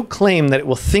course, no claim that it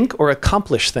will think or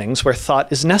accomplish things where thought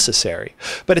is necessary,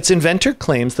 but its inventor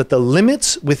claims that the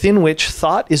limits within which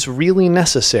thought is really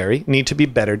necessary need to be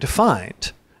better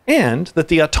defined, and that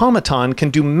the automaton can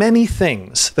do many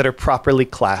things that are properly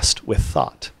classed with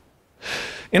thought."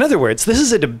 In other words, this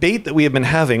is a debate that we have been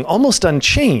having almost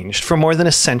unchanged for more than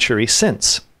a century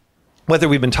since. Whether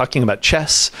we've been talking about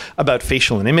chess, about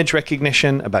facial and image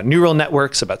recognition, about neural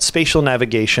networks, about spatial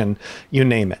navigation, you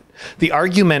name it. The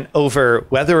argument over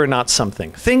whether or not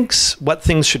something thinks, what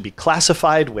things should be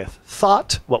classified with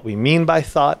thought, what we mean by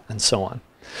thought, and so on.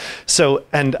 So,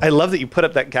 and I love that you put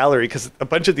up that gallery because a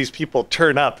bunch of these people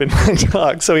turn up in my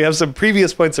talk. So we have some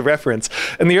previous points of reference.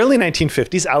 In the early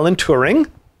 1950s, Alan Turing,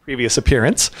 previous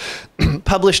appearance,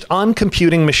 published On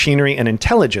Computing, Machinery, and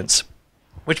Intelligence,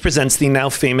 which presents the now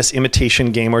famous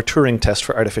imitation game or Turing test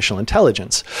for artificial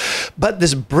intelligence. But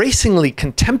this bracingly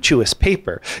contemptuous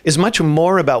paper is much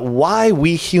more about why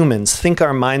we humans think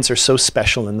our minds are so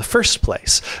special in the first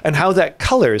place, and how that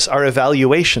colors our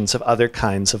evaluations of other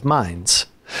kinds of minds.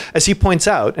 As he points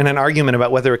out in an argument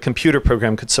about whether a computer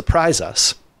program could surprise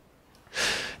us,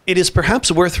 it is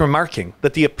perhaps worth remarking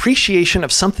that the appreciation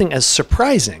of something as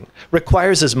surprising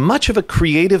requires as much of a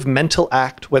creative mental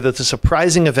act, whether the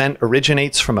surprising event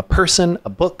originates from a person, a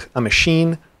book, a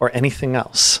machine, or anything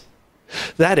else.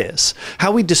 That is,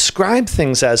 how we describe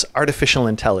things as artificial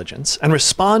intelligence and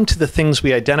respond to the things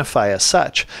we identify as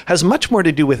such has much more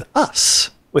to do with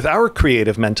us, with our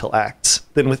creative mental acts,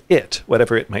 than with it,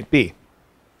 whatever it might be.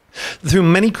 Through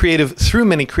many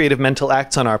creative mental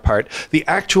acts on our part, the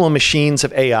actual machines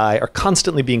of AI are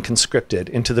constantly being conscripted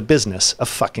into the business of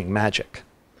fucking magic.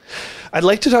 I'd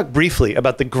like to talk briefly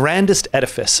about the grandest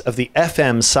edifice of the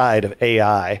FM side of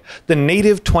AI, the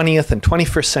native 20th and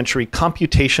 21st century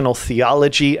computational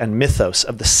theology and mythos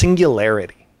of the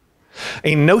singularity.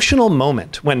 A notional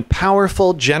moment when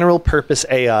powerful general-purpose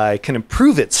AI can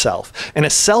improve itself in a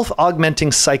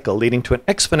self-augmenting cycle leading to an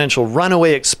exponential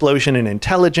runaway explosion in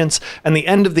intelligence and the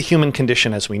end of the human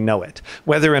condition as we know it,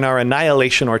 whether in our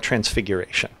annihilation or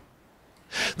transfiguration.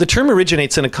 The term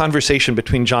originates in a conversation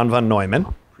between John von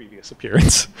Neumann, previous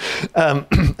appearance,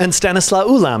 and Stanislaw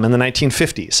Ulam in the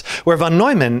 1950s, where von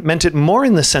Neumann meant it more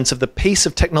in the sense of the pace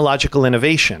of technological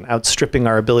innovation outstripping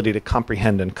our ability to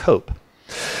comprehend and cope.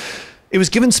 It was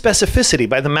given specificity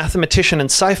by the mathematician and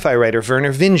sci-fi writer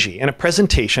Vernor Vinge in a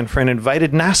presentation for an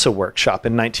invited NASA workshop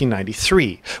in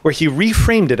 1993, where he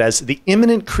reframed it as the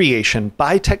imminent creation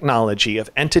by technology of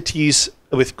entities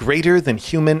with greater than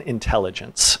human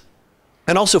intelligence.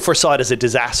 And also foresaw it as a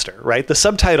disaster, right? The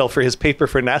subtitle for his paper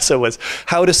for NASA was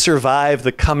How to Survive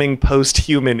the Coming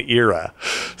Post-Human Era.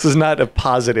 This is not a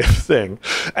positive thing.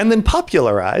 And then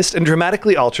popularized and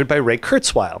dramatically altered by Ray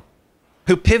Kurzweil,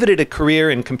 who pivoted a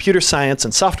career in computer science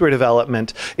and software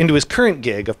development into his current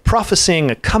gig of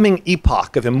prophesying a coming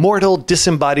epoch of immortal,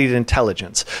 disembodied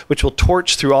intelligence, which will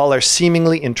torch through all our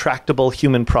seemingly intractable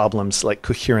human problems like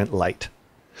coherent light.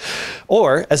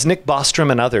 Or, as Nick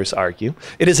Bostrom and others argue,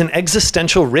 it is an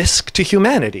existential risk to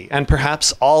humanity and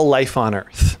perhaps all life on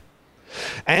Earth.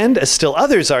 And, as still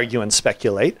others argue and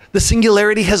speculate, the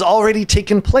singularity has already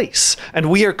taken place,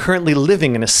 and we are currently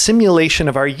living in a simulation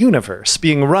of our universe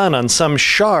being run on some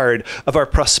shard of our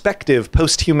prospective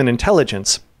post-human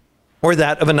intelligence, or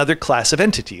that of another class of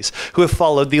entities who have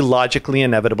followed the logically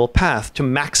inevitable path to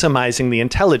maximizing the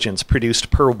intelligence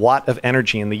produced per watt of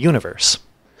energy in the universe.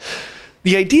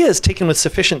 The idea is taken with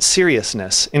sufficient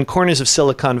seriousness in corners of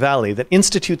Silicon Valley that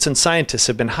institutes and scientists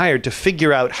have been hired to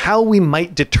figure out how we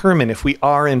might determine if we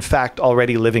are in fact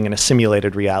already living in a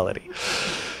simulated reality.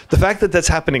 The fact that that's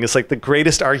happening is like the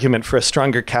greatest argument for a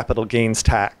stronger capital gains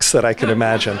tax that I can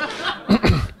imagine.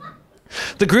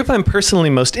 The group I'm personally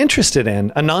most interested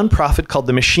in, a nonprofit called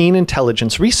the Machine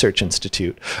Intelligence Research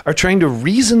Institute, are trying to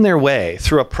reason their way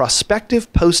through a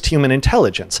prospective post-human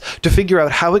intelligence to figure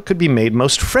out how it could be made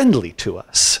most friendly to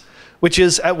us, which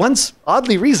is at once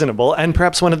oddly reasonable and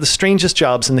perhaps one of the strangest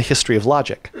jobs in the history of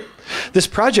logic. This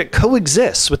project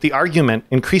coexists with the argument,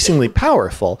 increasingly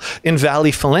powerful, in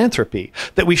Valley philanthropy,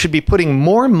 that we should be putting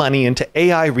more money into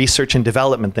AI research and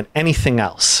development than anything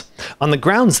else, on the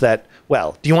grounds that,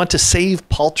 well, do you want to save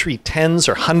paltry tens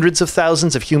or hundreds of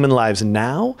thousands of human lives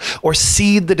now, or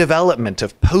seed the development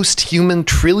of post-human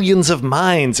trillions of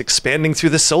minds expanding through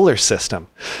the solar system?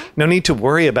 No need to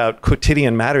worry about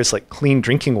quotidian matters like clean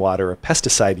drinking water or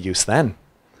pesticide use then.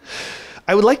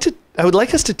 I would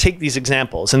like us to take these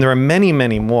examples, and there are many,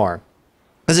 many more,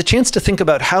 as a chance to think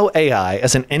about how AI,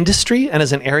 as an industry and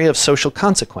as an area of social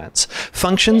consequence,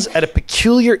 functions at a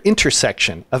peculiar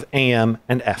intersection of AM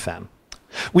and FM.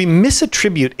 We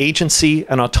misattribute agency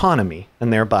and autonomy,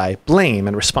 and thereby blame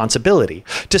and responsibility,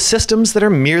 to systems that are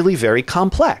merely very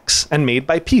complex and made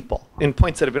by people, in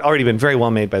points that have already been very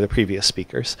well made by the previous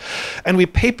speakers. And we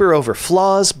paper over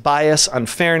flaws, bias,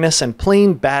 unfairness, and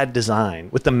plain bad design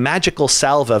with the magical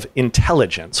salve of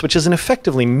intelligence, which is an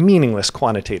effectively meaningless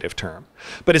quantitative term,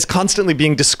 but is constantly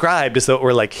being described as though it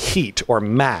were like heat or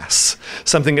mass,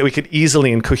 something that we could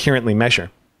easily and coherently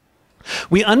measure.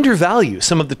 We undervalue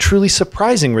some of the truly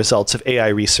surprising results of AI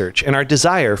research and our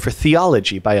desire for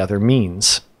theology by other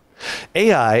means.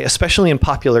 AI, especially in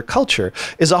popular culture,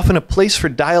 is often a place for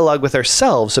dialogue with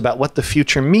ourselves about what the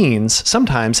future means,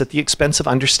 sometimes at the expense of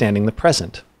understanding the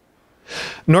present.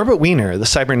 Norbert Wiener, the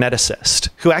cyberneticist,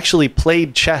 who actually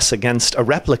played chess against a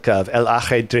replica of El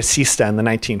Ajedrecista in the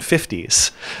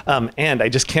 1950s, and I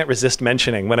just can't resist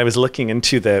mentioning, when I was looking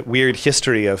into the weird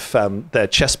history of the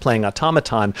chess-playing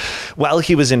automaton, while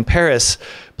he was in Paris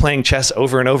playing chess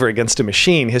over and over against a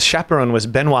machine, his chaperone was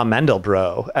Benoit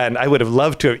Mandelbrot, and I would have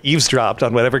loved to have eavesdropped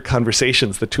on whatever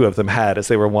conversations the two of them had as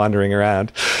they were wandering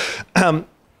around.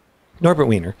 Norbert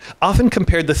Wiener, often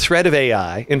compared the threat of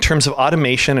AI in terms of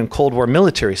automation and Cold War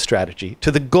military strategy to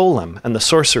the golem and the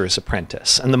sorcerer's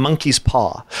apprentice and the monkey's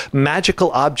paw, magical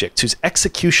objects whose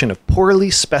execution of poorly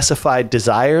specified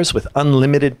desires with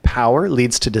unlimited power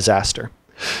leads to disaster.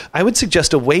 I would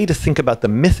suggest a way to think about the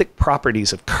mythic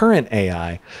properties of current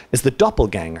AI is the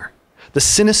doppelganger, the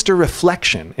sinister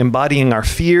reflection embodying our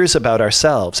fears about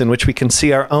ourselves, in which we can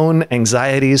see our own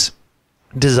anxieties,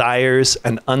 desires,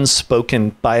 and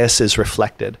unspoken biases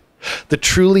reflected. The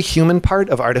truly human part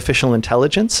of artificial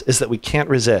intelligence is that we can't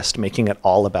resist making it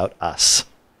all about us.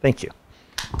 Thank you.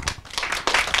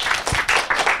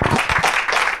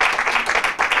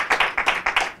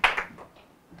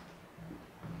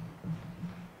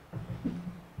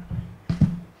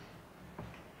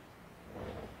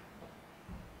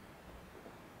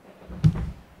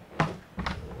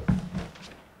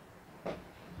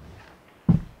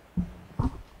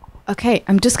 Okay,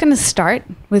 I'm just going to start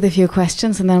with a few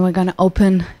questions, and then we're going to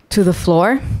open to the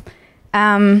floor.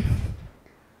 Yep,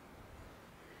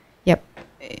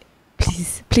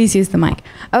 please use the mic.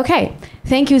 Okay,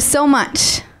 thank you so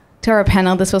much to our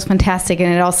panel. This was fantastic,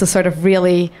 and it also sort of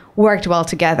really worked well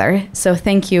together. So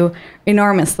thank you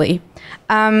enormously.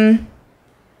 My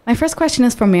first question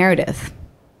is for Meredith.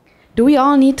 Do we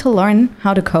all need to learn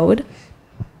how to code?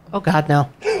 Oh, God, no.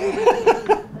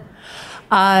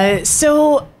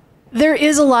 So there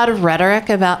is a lot of rhetoric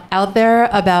out there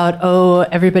about, oh,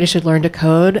 everybody should learn to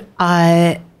code.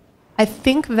 I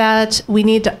think that we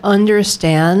need to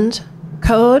understand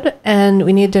code, and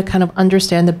we need to kind of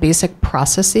understand the basic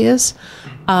processes.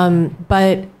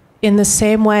 But in the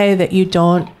same way that you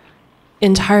don't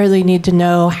entirely need to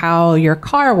know how your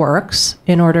car works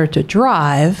in order to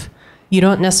drive, you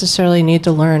don't necessarily need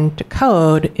to learn to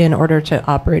code in order to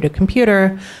operate a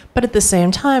computer, but at the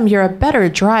same time, you're a better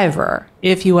driver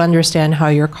if you understand how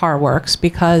your car works,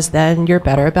 because then you're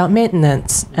better about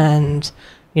maintenance, and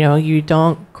you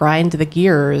don't grind the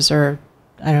gears or,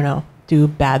 I don't know, do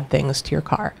bad things to your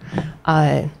car,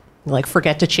 like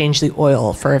forget to change the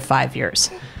oil for 5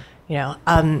 years.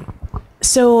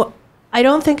 So I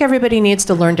don't think everybody needs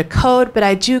to learn to code, but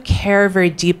I do care very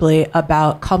deeply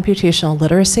about computational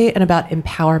literacy and about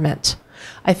empowerment.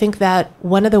 I think that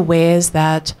one of the ways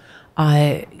that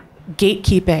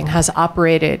gatekeeping has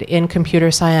operated in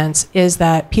computer science is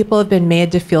that people have been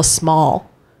made to feel small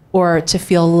or to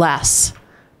feel less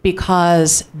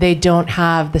because they don't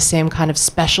have the same kind of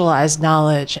specialized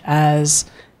knowledge as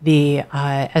the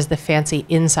fancy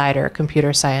insider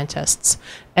computer scientists.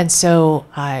 And so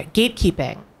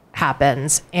gatekeeping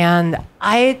happens, and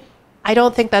I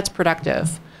don't think that's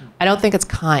productive. I don't think it's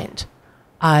kind.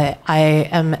 I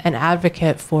am an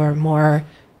advocate for more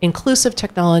inclusive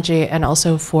technology and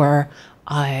also for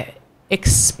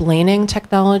explaining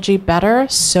technology better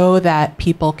so that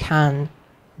people can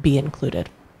be included.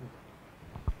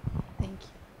 Thank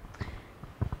you.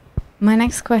 My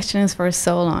next question is for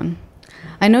Solon.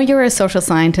 I know you're a social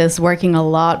scientist working a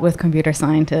lot with computer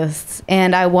scientists,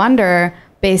 and I wonder,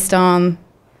 based on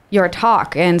your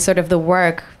talk and sort of the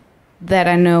work that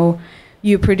I know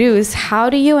you produce, how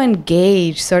do you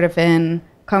engage sort of in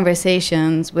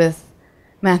conversations with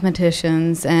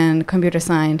mathematicians and computer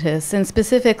scientists? And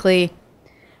specifically,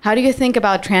 how do you think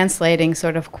about translating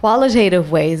sort of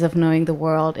qualitative ways of knowing the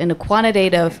world into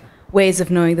quantitative ways of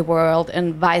knowing the world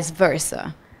and vice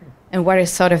versa? And what are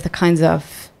sort of the kinds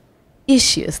of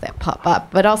issues that pop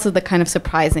up, but also the kind of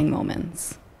surprising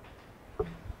moments?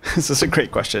 This is a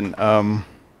great question.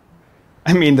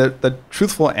 I mean, the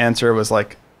truthful answer was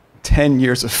like 10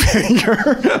 years of failure.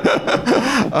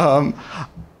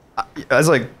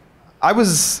 I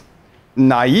was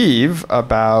naive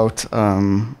about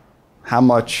how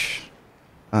much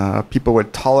people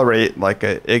would tolerate like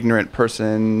an ignorant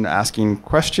person asking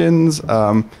questions.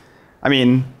 I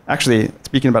mean, actually,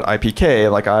 speaking about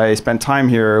IPK, like I spent time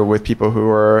here with people who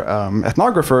were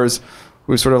ethnographers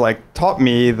who sort of like taught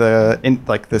me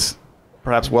this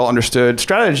perhaps well understood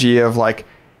strategy of like,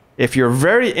 if you're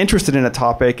very interested in a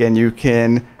topic and you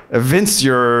can evince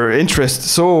your interest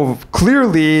so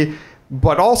clearly,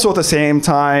 but also at the same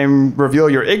time reveal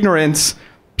your ignorance,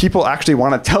 people actually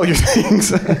want to tell you things.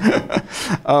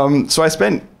 So I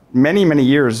spent many, many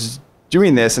years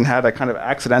doing this and had a kind of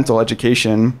accidental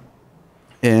education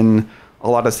in a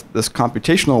lot of this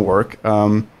computational work.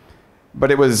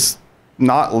 But it was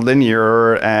not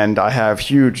linear, and I have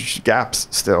huge gaps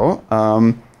still.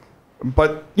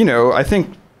 But, I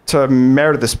think to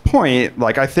Meredith's point,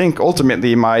 like I think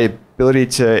ultimately my ability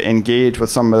to engage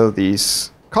with some of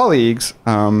these colleagues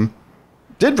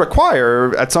did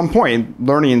require at some point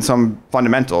learning some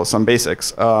fundamentals, some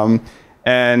basics.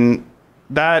 And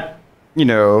that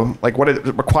like what it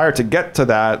required to get to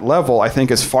that level, I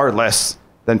think is far less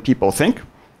than people think.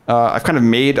 I've kind of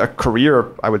made a career,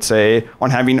 I would say, on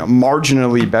having a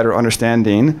marginally better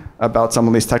understanding about some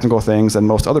of these technical things than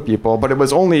most other people. But it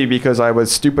was only because I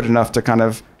was stupid enough to kind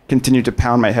of continue to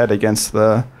pound my head against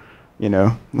the,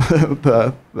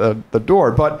 the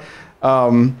door. But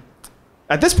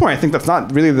at this point, I think that's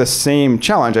not really the same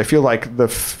challenge. I feel like the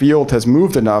field has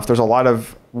moved enough. There's a lot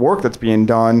of work that's being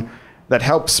done that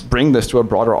helps bring this to a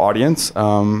broader audience.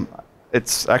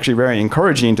 It's actually very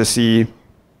encouraging to see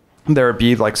there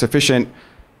be like sufficient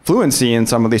fluency in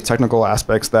some of these technical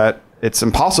aspects that it's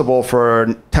impossible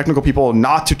for technical people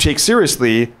not to take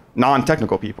seriously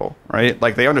non-technical people, right?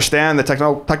 Like they understand the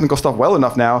technical stuff well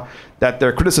enough now that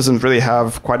their criticisms really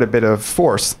have quite a bit of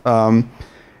force. And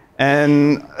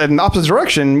in the opposite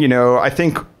direction, I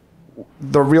think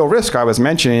the real risk I was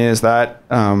mentioning is that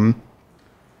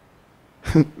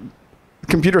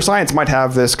computer science might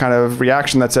have this kind of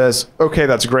reaction that says, okay,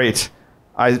 that's great.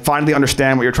 I finally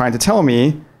understand what you're trying to tell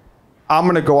me. I'm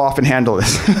going to go off and handle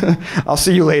this. I'll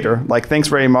see you later. Like, thanks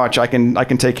very much. I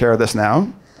can take care of this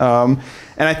now. And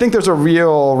I think there's a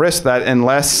real risk that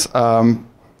unless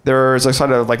there's a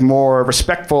sort of like more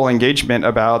respectful engagement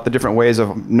about the different ways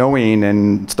of knowing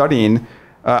and studying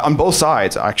on both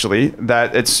sides, actually,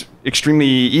 that it's extremely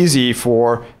easy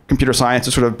for computer science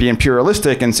to sort of be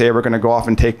imperialistic and say we're going to go off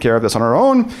and take care of this on our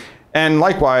own. And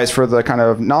likewise, for the kind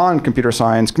of non-computer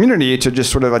science community to just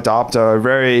sort of adopt a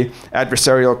very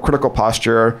adversarial, critical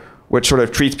posture, which sort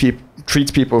of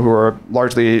treats people who are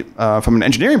largely from an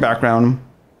engineering background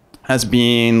as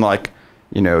being like,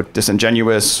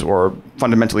 disingenuous or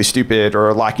fundamentally stupid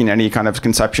or lacking any kind of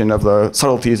conception of the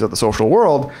subtleties of the social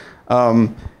world.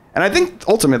 And I think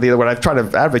ultimately what I've tried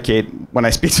to advocate when I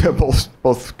speak to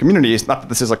both communities, not that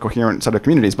this is a coherent set of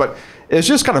communities, but it's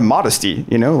just kind of modesty,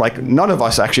 like none of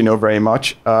us actually know very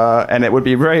much. And it would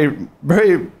be it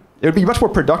would be much more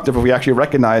productive if we actually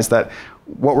recognize that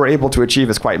what we're able to achieve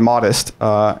is quite modest.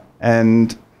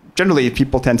 And generally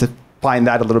people tend to find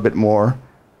that a little bit more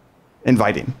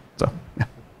inviting. So, yeah.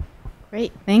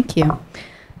 Great, thank you.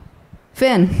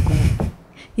 Finn,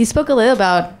 you spoke a little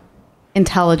about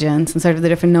intelligence and sort of the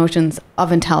different notions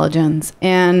of intelligence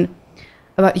and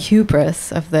about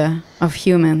hubris of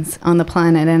humans on the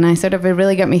planet. And it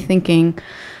really got me thinking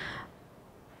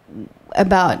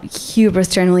about hubris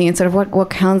generally and sort of what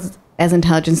counts as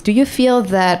intelligence. Do you feel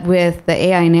that with the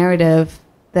AI narrative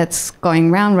that's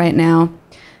going around right now,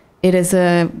 it is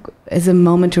a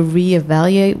moment to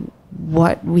reevaluate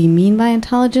what we mean by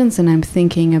intelligence? And I'm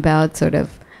thinking about sort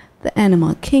of the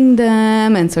animal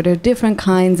kingdom and sort of different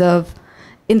kinds of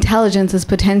intelligence as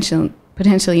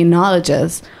potentially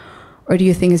knowledges, or do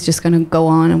you think it's just going to go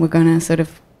on and we're going to sort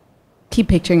of keep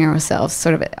picturing ourselves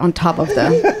sort of on top of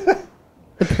the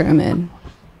pyramid?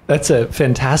 That's a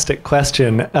fantastic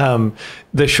question.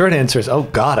 The short answer is, oh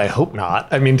God, I hope not.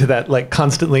 I mean, to that, like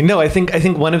constantly. No, I think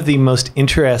one of the most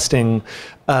interesting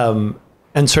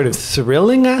and sort of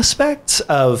thrilling aspects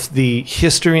of the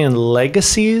history and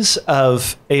legacies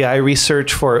of AI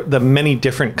research for the many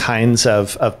different kinds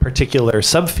of particular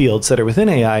subfields that are within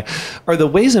AI are the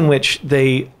ways in which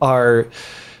they are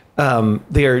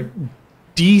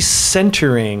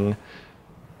decentering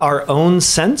our own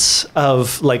sense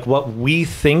of like what we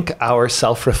think our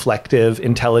self-reflective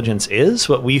intelligence is,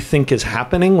 what we think is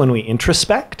happening when we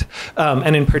introspect.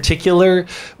 And in particular,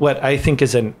 what I think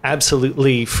is an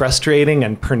absolutely frustrating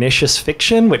and pernicious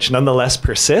fiction, which nonetheless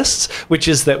persists, which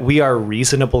is that we are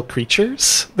reasonable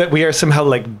creatures, that we are somehow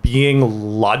like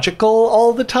being logical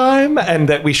all the time, and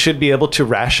that we should be able to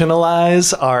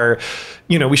rationalize our,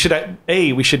 we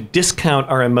should discount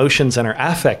our emotions and our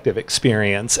affective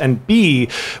experience, and B,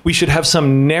 we should have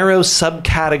some narrow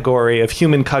subcategory of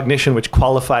human cognition which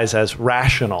qualifies as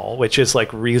rational, which is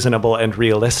like reasonable and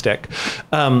realistic.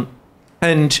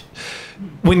 And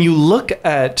when you look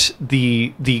at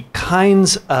the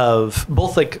kinds of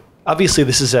both like, obviously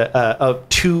this is a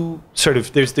two sort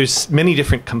of, there's many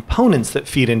different components that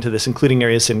feed into this, including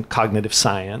areas in cognitive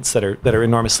science that are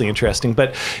enormously interesting.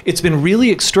 But it's been really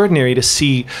extraordinary to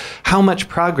see how much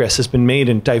progress has been made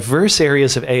in diverse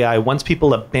areas of AI once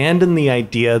people abandon the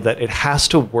idea that it has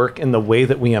to work in the way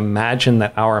that we imagine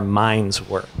that our minds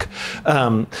work.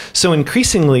 So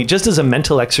increasingly, just as a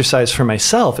mental exercise for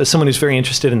myself, as someone who's very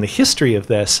interested in the history of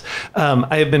this,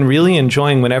 I have been really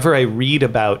enjoying whenever I read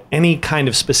about any kind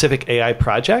of specific AI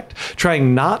project,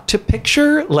 trying not to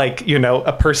picture like,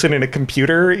 a person in a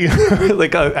computer,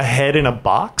 like a head in a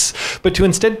box, but to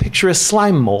instead picture a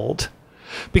slime mold.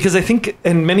 Because I think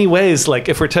in many ways, like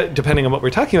if we're depending on what we're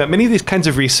talking about, many of these kinds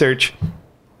of research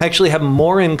actually have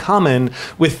more in common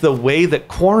with the way that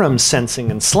quorum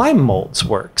sensing in slime molds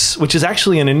works, which is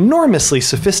actually an enormously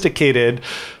sophisticated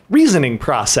reasoning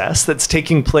process that's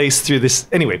taking place through this.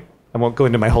 Anyway, I won't go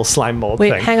into my whole slime mold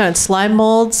thing. Wait, hang on. Slime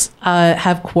molds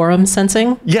have quorum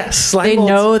sensing? Yes. Slime molds.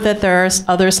 They know that there are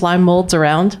other slime molds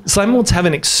around? Slime molds have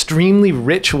an extremely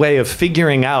rich way of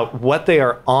figuring out what they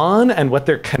are on and what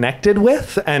they're connected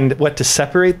with and what to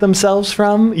separate themselves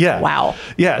from. Yeah. Wow.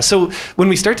 Yeah. So when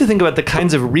we start to think about the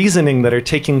kinds of reasoning that are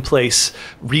taking place,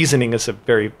 reasoning is a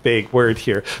very vague word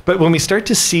here, but when we start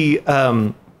to see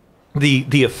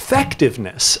the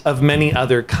effectiveness of many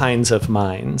other kinds of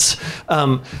minds.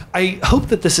 I hope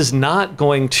that this is not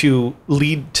going to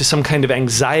lead to some kind of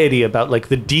anxiety about like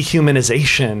the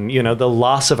dehumanization, you know, the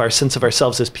loss of our sense of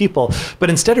ourselves as people, but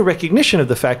instead a recognition of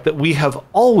the fact that we have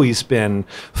always been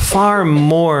far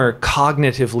more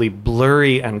cognitively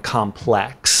blurry and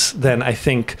complex than I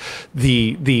think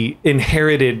the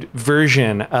inherited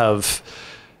version of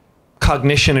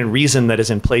cognition and reason that is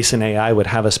in place in AI would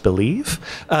have us believe.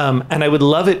 And I would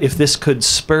love it if this could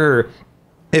spur,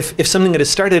 if something that has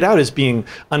started out as being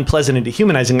unpleasant and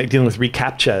dehumanizing, like dealing with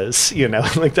reCAPTCHAs, you know,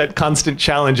 like that constant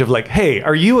challenge of like, hey,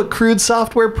 are you a crude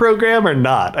software program or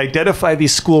not? Identify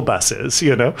these school buses,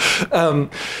 you know,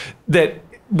 that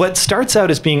what starts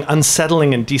out as being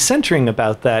unsettling and decentering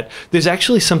about that, there's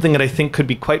actually something that I think could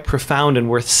be quite profound and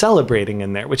worth celebrating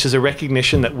in there, which is a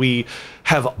recognition that we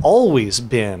have always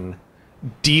been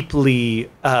deeply,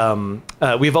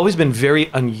 we've always been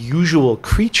very unusual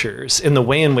creatures in the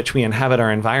way in which we inhabit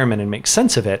our environment and make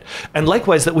sense of it. And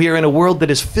likewise, that we are in a world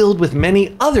that is filled with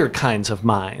many other kinds of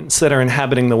minds that are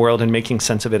inhabiting the world and making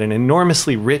sense of it in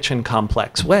enormously rich and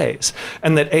complex ways.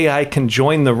 And that AI can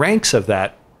join the ranks of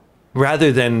that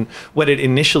rather than what it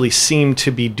initially seemed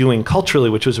to be doing culturally,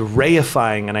 which was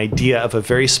reifying an idea of a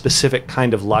very specific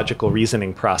kind of logical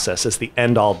reasoning process as the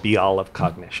end-all be-all of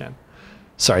cognition.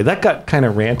 Sorry, that got kind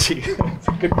of ranty. It's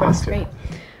a good question.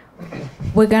 Great.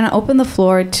 We're going to open the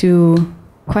floor to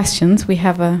questions. We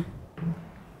have a... Can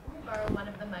you borrow one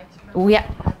of the mics from yeah.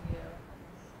 have you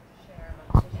share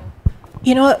a motivation?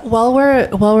 You know what? While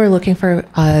we're looking for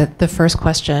the first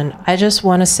question, I just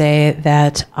want to say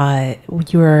that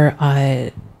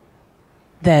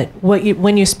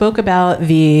when you spoke about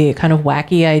the kind of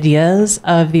wacky ideas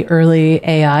of the early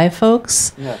AI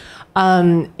folks, yeah.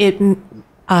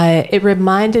 It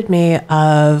reminded me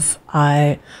of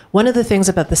one of the things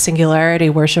about the singularity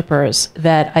worshippers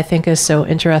that I think is so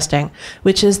interesting,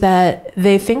 which is that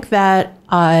they think that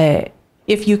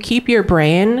if you keep your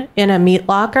brain in a meat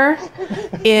locker,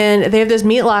 they have this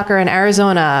meat locker in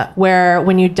Arizona where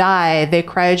when you die, they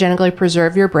cryogenically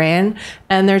preserve your brain,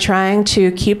 and they're trying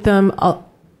to keep them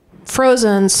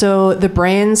frozen so the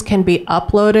brains can be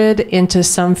uploaded into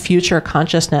some future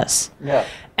consciousness. Yeah.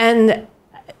 And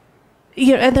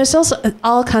you know, and there's also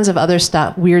all kinds of other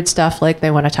stuff, weird stuff, like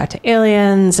they want to talk to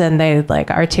aliens, and they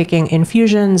like are taking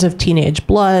infusions of teenage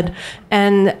blood,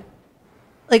 and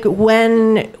like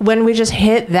when we just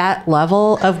hit that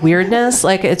level of weirdness,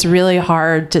 like it's really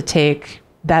hard to take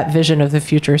that vision of the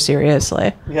future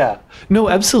seriously. Yeah. No,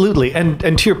 absolutely. And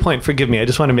to your point, forgive me, I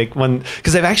just want to make one,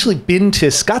 because I've actually been to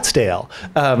Scottsdale,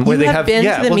 where they have been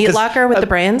to the meat locker with the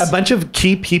brains? A bunch of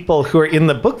key people who are in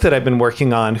the book that I've been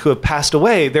working on who have passed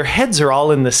away, their heads are all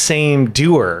in the same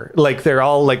dewar. Like they're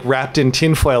all like wrapped in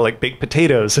tinfoil like baked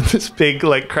potatoes in this big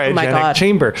like cryogenic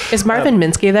chamber. Is Marvin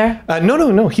Minsky there?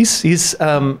 No. He's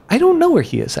I don't know where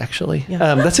he is actually.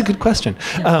 Yeah. That's a good question.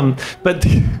 Yeah.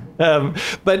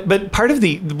 But part of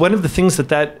one of the things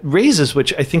that raises,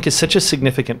 which I think is such a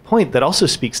significant point that also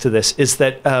speaks to this, is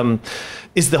that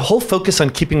is the whole focus on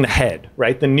keeping the head,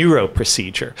 right? The neuro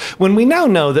procedure. When we now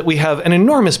know that we have an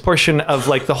enormous portion of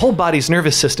like the whole body's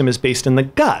nervous system is based in the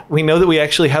gut. We know that we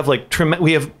actually have like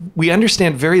we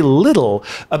understand very little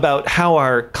about how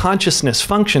our consciousness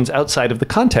functions outside of the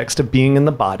context of being in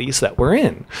the bodies that we're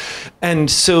in.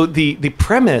 And so the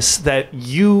premise that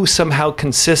you somehow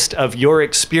consist of your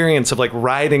experience of like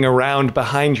riding around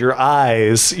behind your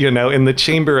eyes, you know, in the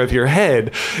chamber of your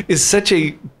head is such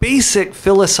a basic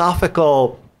philosophical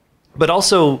but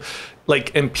also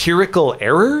like empirical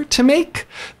error to make,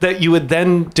 that you would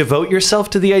then devote yourself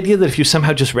to the idea that if you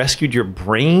somehow just rescued your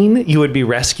brain, you would be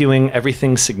rescuing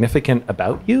everything significant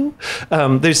about you.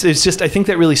 There's just, I think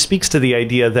that really speaks to the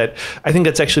idea that I think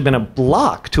that's actually been a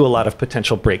block to a lot of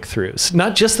potential breakthroughs.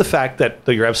 Not just the fact that,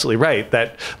 though you're absolutely right,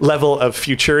 that level of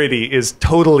futurity is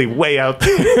totally way out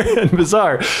there and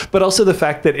bizarre, but also the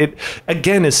fact that it,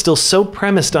 again, is still so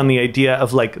premised on the idea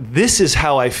of like, this is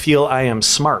how I feel I am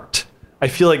smart. I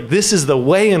feel like this is the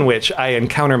way in which I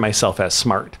encounter myself as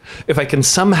smart. If I can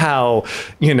somehow,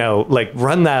 like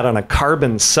run that on a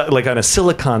like on a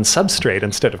silicon substrate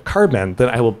instead of carbon, then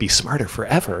I will be smarter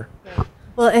forever.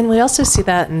 Well, and we also see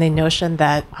that in the notion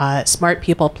that smart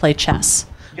people play chess.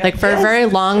 Like for a very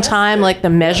long time, like the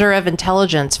measure of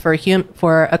intelligence for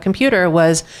a computer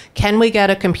was, can we get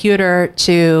a computer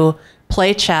to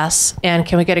play chess, and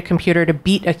can we get a computer to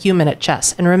beat a human at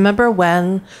chess? And remember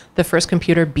when the first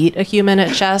computer beat a human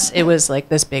at chess? It was like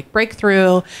this big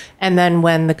breakthrough. And then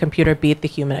when the computer beat the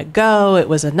human at Go, it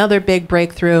was another big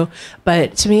breakthrough.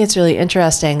 But to me, it's really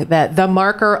interesting that the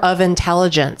marker of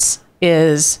intelligence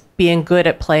is being good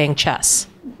at playing chess,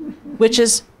 which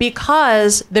is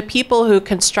because the people who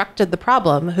constructed the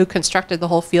problem, who constructed the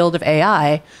whole field of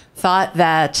AI, thought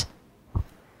that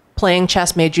playing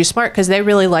chess made you smart because they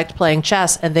really liked playing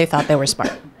chess and they thought they were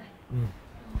smart.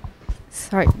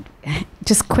 Sorry,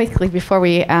 just quickly before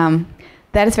we,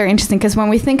 that is very interesting because when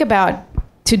we think about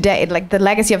today, like the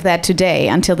legacy of that today,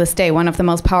 until this day, one of the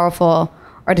most powerful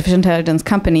artificial intelligence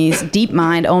companies,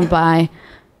 DeepMind, owned by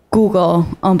Google,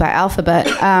 owned by Alphabet,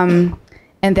 and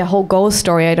the whole Go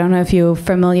story, I don't know if you're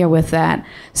familiar with that,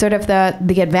 sort of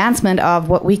the advancement of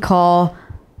what we call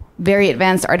very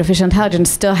advanced artificial intelligence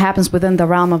still happens within the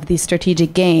realm of these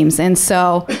strategic games. And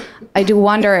so I do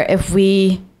wonder if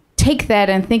we take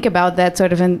that and think about that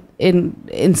sort of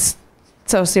in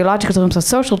sociological terms or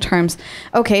social terms.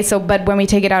 Okay, so but when we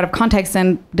take it out of context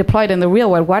and deploy it in the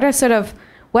real world, what are sort of,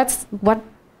 would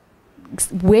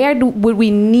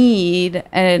we need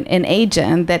an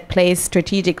agent that plays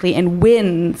strategically and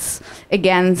wins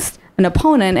against an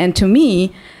opponent? And to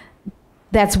me,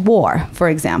 that's war, for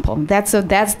example. That's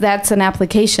an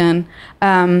application,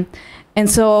 and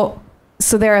so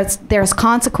there's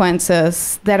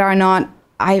consequences that are not,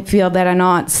 I feel, that are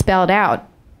not spelled out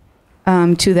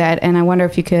to that, and I wonder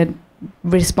if you could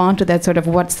respond to that, sort of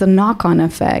what's the knock-on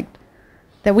effect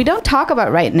that we don't talk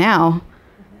about right now,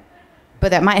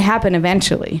 but that might happen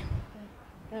eventually.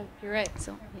 No, you're right.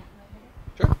 So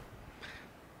Sure.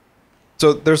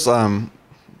 So there's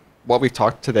what we've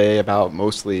talked today about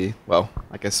mostly, well,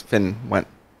 I guess Finn went.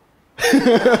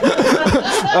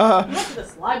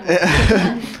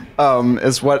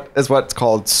 Is what's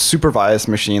called supervised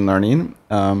machine learning.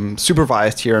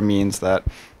 Supervised here means that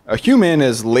a human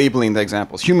is labeling the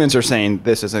examples. Humans are saying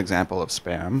this is an example of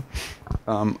spam.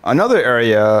 Another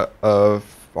area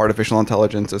of artificial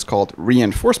intelligence is called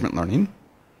reinforcement learning.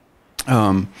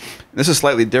 This is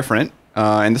slightly different,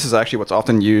 and this is actually what's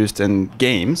often used in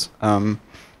games.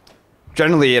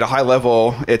 Generally, at a high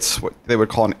level, it's what they would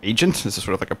call an agent. This is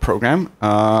sort of like a program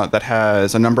that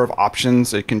has a number of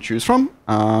options it can choose from,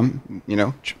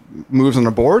 moves on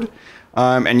a board.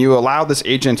 And you allow this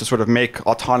agent to sort of make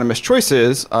autonomous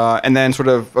choices and then sort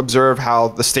of observe how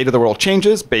the state of the world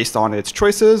changes based on its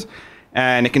choices.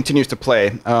 And it continues to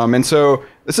play. And so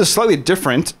this is slightly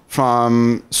different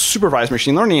from supervised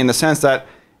machine learning in the sense that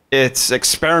it's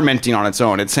experimenting on its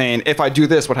own. It's saying, if I do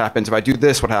this, what happens? If I do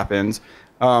this, what happens?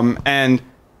 And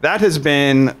that has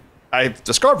been, I've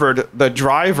discovered, the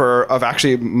driver of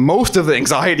actually most of the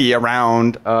anxiety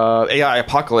around AI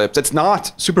apocalypse. It's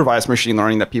not supervised machine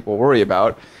learning that people worry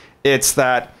about. It's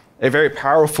that a very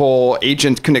powerful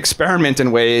agent can experiment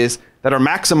in ways that are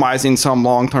maximizing some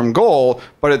long-term goal,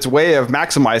 but its way of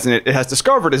maximizing it has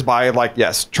discovered is by, like,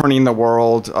 yes, turning the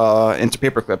world into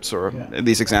paperclips, or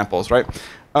these examples, right?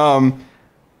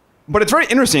 But it's very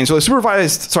interesting. So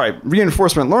the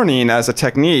reinforcement learning as a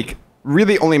technique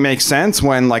really only makes sense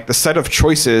when, like, the set of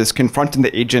choices confronting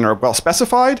the agent are well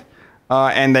specified,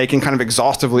 and they can kind of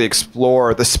exhaustively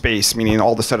explore the space, meaning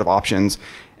all the set of options.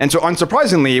 And so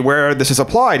unsurprisingly, where this is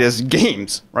applied is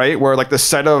games, right? Where, like, the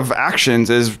set of actions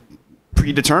is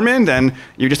predetermined and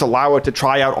you just allow it to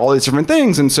try out all these different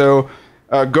things. And so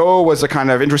Go was a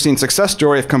kind of interesting success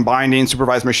story of combining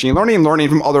supervised machine learning, learning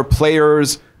from other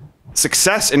players'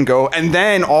 success in Go, and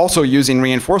then also using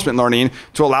reinforcement learning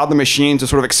to allow the machine to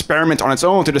sort of experiment on its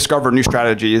own to discover new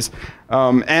strategies.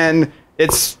 And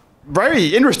it's very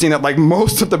interesting that, like,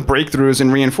 most of the breakthroughs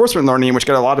in reinforcement learning, which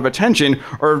get a lot of attention,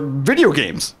 are video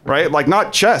games, right? Like,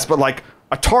 not chess, but like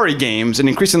Atari games, and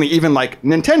increasingly even like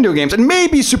Nintendo games, and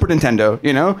maybe Super Nintendo,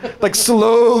 like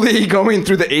slowly going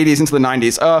through the 80s into the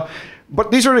 90s.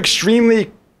 But these are extremely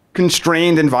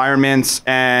constrained environments,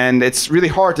 and it's really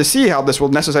hard to see how this will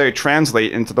necessarily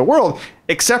translate into the world,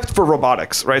 except for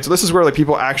robotics, right? So this is where, like,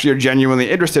 people actually are genuinely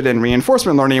interested in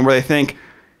reinforcement learning, where they think,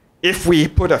 if we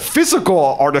put a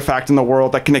physical artifact in the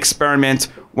world that can experiment,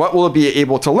 what will it be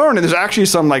able to learn? And there's actually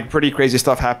some, like, pretty crazy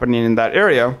stuff happening in that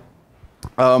area.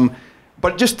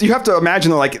 but just you have to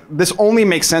imagine that like this only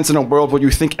makes sense in a world where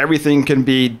you think everything can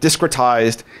be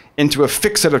discretized into a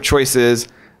fixed set of choices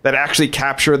that actually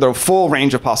capture the full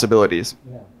range of possibilities.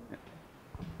 Yeah.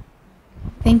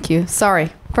 Thank you.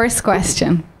 Sorry. First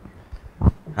question.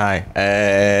 Hi.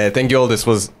 Thank you all. This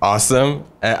was awesome.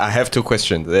 I have two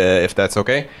questions, if that's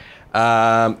okay.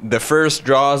 The first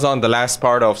draws on the last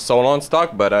part of Solon's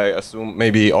talk, but I assume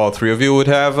maybe all three of you would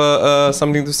have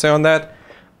something to say on that.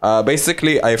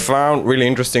 Basically, I found really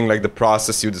interesting like the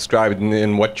process you described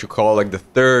in what you call like the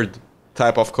third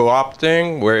type of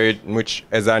co-opting, which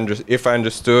if I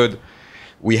understood,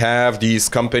 we have these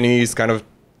companies kind of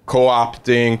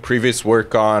co-opting previous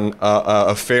work on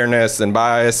fairness and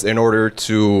bias in order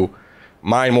to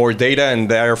mine more data and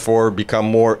therefore become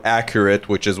more accurate,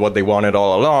 which is what they wanted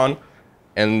all along.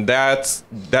 And that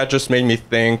just made me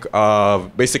think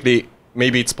of basically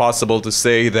maybe it's possible to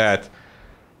say that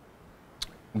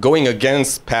going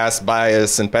against past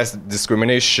bias and past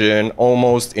discrimination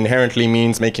almost inherently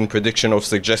means making prediction of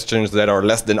suggestions that are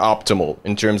less than optimal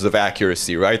in terms of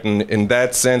accuracy, right? And in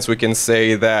that sense, we can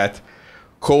say that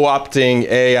co-opting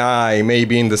AI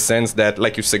maybe in the sense that,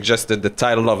 like you suggested, the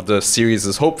title of the series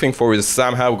is hoping for is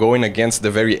somehow going against the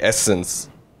very essence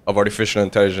of artificial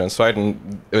intelligence, right?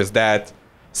 And is that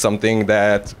something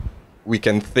that we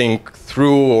can think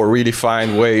through or really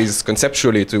find ways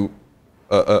conceptually to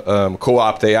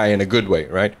co-opt AI in a good way,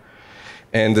 right?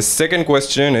 And the second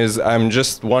question is, I'm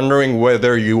just wondering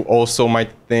whether you also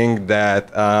might think that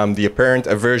the apparent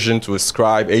aversion to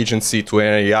ascribe agency to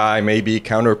an AI may be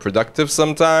counterproductive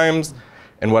sometimes.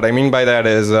 And what I mean by that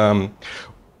is,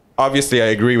 obviously I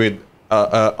agree with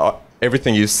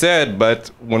everything you said, but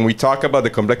when we talk about the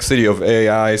complexity of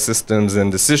AI systems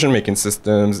and decision-making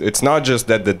systems, it's not just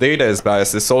that the data is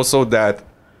biased, it's also that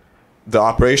the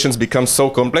operations become so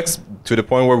complex to the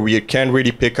point where we can't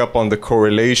really pick up on the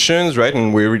correlations, right?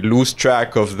 And we lose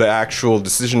track of the actual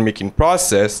decision-making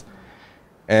process.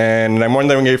 And I'm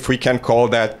wondering if we can call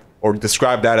that or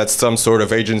describe that as some sort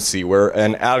of agency where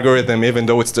an algorithm, even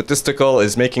though it's statistical,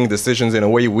 is making decisions in a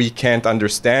way we can't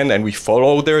understand and we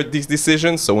follow these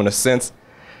decisions. So in a sense,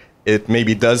 it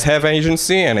maybe does have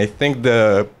agency. And I think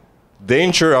the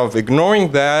danger of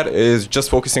ignoring that is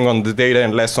just focusing on the data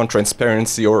and less on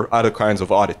transparency or other kinds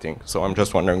of auditing. So I'm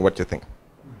just wondering what you think.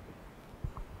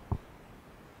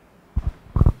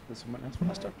 Does someone else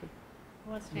want to start?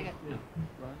 Who wants to take it?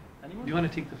 Do you want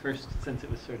to take the first, since it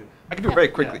was sort of... I can do it very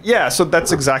quickly. Yeah, so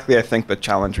that's exactly, I think, the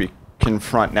challenge we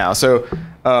confront now. So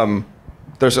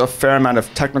there's a fair amount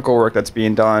of technical work that's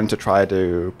being done to try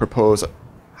to propose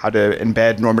how to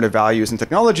embed normative values in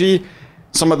technology.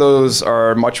 Some of those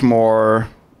are much more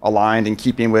aligned in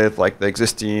keeping with like the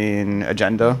existing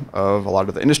agenda of a lot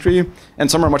of the industry, and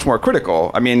some are much more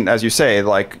critical. I mean, as you say,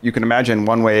 like you can imagine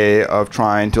one way of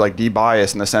trying to like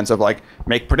de-bias in the sense of like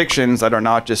make predictions that are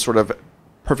not just sort of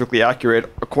perfectly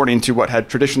accurate according to what had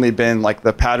traditionally been like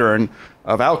the pattern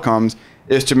of outcomes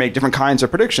is to make different kinds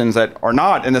of predictions that are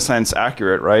not in a sense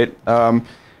accurate, right?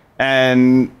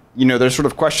 And you know, there's sort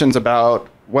of questions about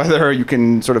whether you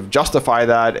can sort of justify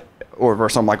that over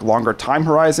some like longer time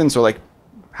horizon. So like,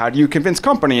 how do you convince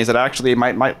companies that actually it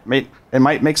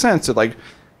might make sense to like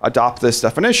adopt this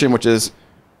definition, which is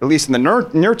at least in the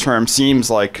near term seems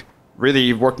like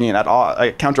really working at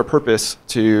a counter purpose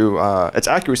to its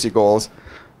accuracy goals.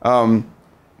 But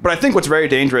I think what's very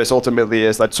dangerous ultimately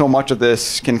is that so much of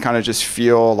this can kind of just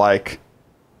feel like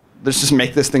let's just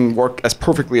make this thing work as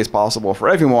perfectly as possible for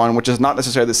everyone, which is not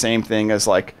necessarily the same thing as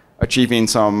like achieving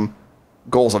some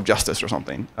goals of justice or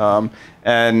something.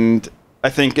 And I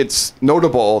think it's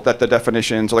notable that the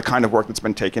definitions or the kind of work that's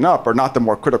been taken up are not the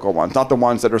more critical ones, not the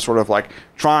ones that are sort of like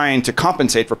trying to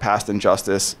compensate for past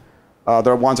injustice.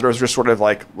 They're ones that are just sort of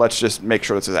like, let's just make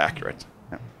sure this is accurate.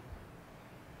 Yeah.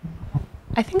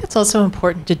 I think it's also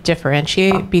important to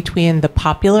differentiate between the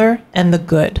popular and the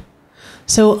good.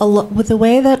 So with the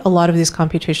way that a lot of these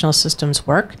computational systems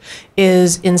work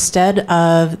is instead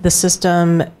of the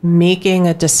system making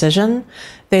a decision,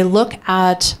 they look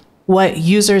at what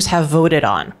users have voted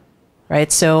on,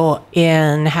 right? So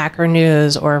in Hacker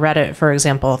News or Reddit, for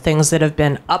example, things that have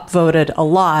been upvoted a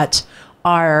lot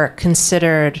are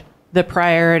considered the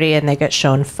priority and they get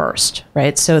shown first,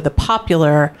 right? So the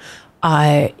popular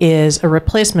is a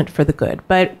replacement for the good.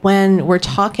 But when we're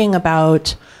talking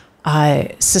about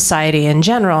society in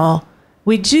general,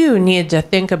 we do need to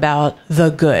think about the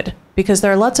good, because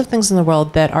there are lots of things in the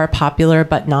world that are popular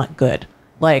but not good,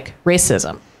 like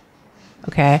racism.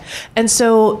 Okay, and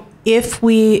so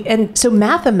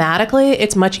mathematically,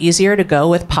 it's much easier to go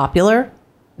with popular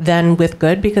than with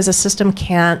good, because a system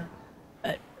can't.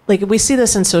 Like we see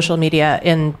this in social media,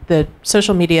 in the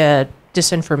social media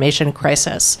disinformation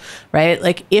crisis, right?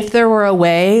 Like if there were a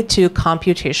way to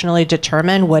computationally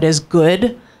determine what is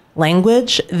good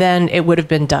language, then it would have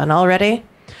been done already.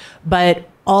 But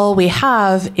all we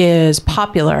have is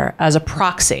popular as a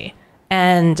proxy,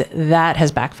 and that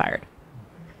has backfired.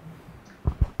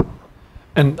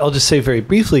 And I'll just say very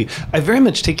briefly, I very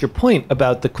much take your point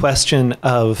about the question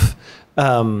of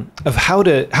how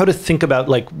to think about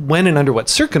like when and under what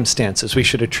circumstances we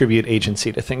should attribute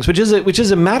agency to things, which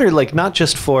is a matter like not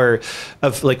just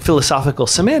of like philosophical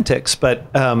semantics, but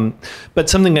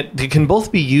something that can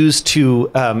both be used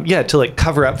to like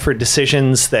cover up for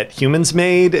decisions that humans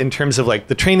made in terms of like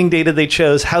the training data they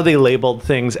chose, how they labeled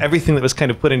things, everything that was kind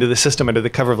of put into the system under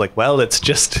the cover of like, well, it's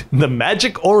just the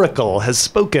magic oracle has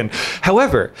spoken.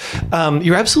 However,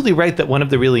 you're absolutely right that one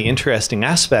of the really interesting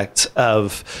aspects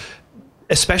of,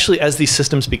 especially as these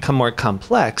systems become more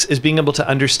complex, is being able to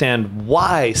understand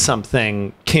why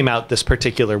something came out this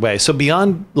particular way. So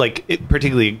beyond like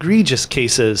particularly egregious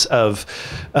cases of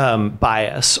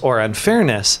bias or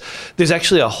unfairness, there's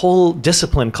actually a whole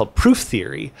discipline called proof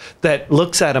theory that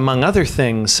looks at, among other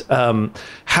things,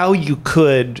 how you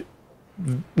could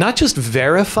not just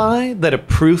verify that a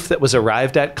proof that was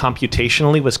arrived at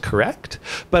computationally was correct,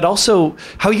 but also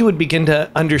how you would begin to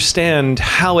understand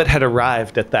how it had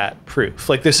arrived at that proof.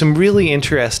 Like there's some really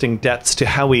interesting depths to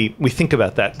how we think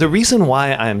about that. The reason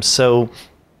why I'm so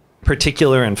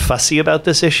particular and fussy about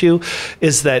this issue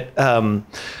is that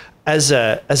as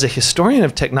a historian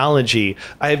of technology,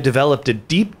 I have developed a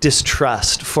deep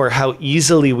distrust for how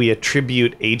easily we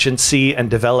attribute agency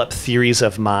and develop theories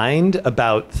of mind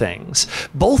about things,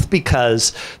 both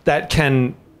because that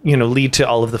can lead to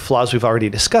all of the flaws we've already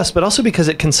discussed, but also because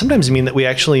it can sometimes mean that we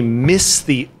actually miss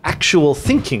the actual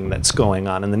thinking that's going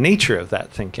on and the nature of that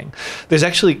thinking. There's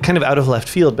actually, kind of out of left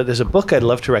field, but there's a book I'd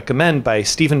love to recommend by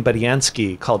Stephen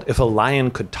Budiansky called If a Lion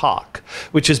Could Talk,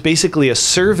 which is basically a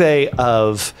survey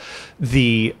of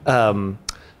the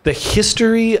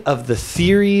history of the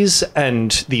theories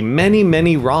and the many,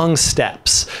 many wrong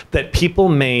steps that people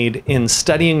made in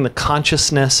studying the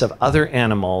consciousness of other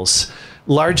animals,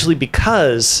 largely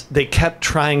because they kept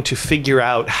trying to figure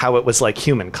out how it was like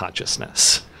human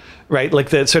consciousness, right? Like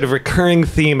the sort of recurring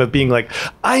theme of being like,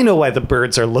 I know why the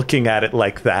birds are looking at it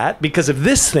like that because of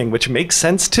this thing, which makes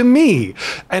sense to me.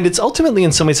 And it's ultimately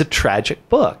in some ways a tragic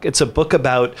book. It's a book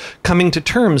about coming to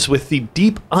terms with the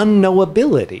deep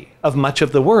unknowability of much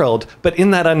of the world. But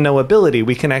in that unknowability,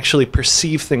 we can actually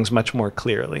perceive things much more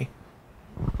clearly.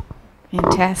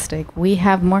 Fantastic. We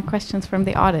have more questions from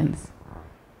the audience.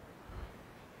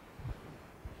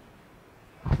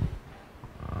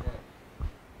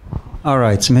 All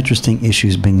right, some interesting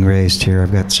issues being raised here.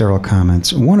 I've got several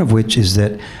comments. One of which is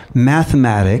that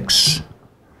mathematics,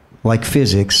 like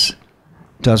physics,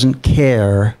 doesn't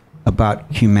care about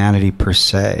humanity per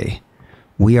se.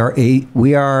 We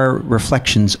are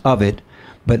reflections of it,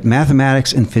 but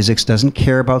mathematics and physics doesn't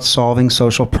care about solving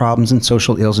social problems and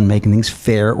social ills and making things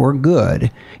fair or good.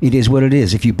 It is what it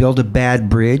is. If you build a bad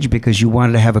bridge because you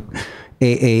wanted to have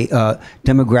a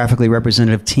demographically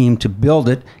representative team to build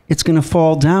it, it's going to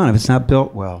fall down if it's not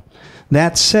built well.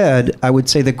 That said, I would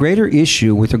say the greater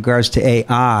issue with regards to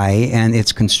AI and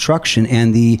its construction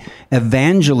and the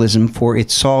evangelism for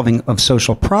its solving of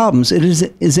social problems it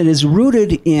is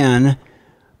rooted in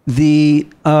the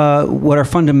what are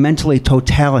fundamentally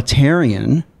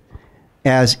totalitarian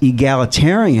as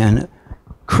egalitarian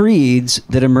creeds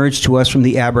that emerged to us from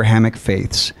the Abrahamic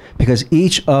faiths, because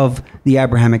each of the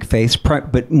Abrahamic faiths,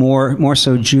 but more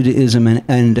so Judaism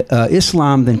and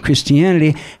Islam than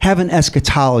Christianity, have an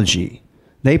eschatology.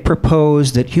 They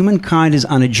propose that humankind is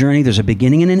on a journey. There's a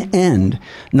beginning and an end.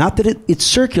 Not that it's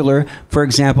circular, for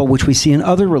example, which we see in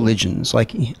other religions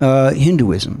like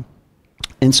Hinduism.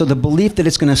 And so the belief that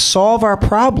it's going to solve our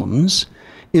problems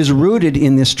is rooted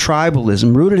in this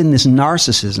tribalism, rooted in this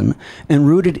narcissism, and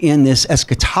rooted in this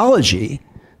eschatology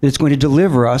that it's going to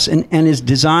deliver us, and is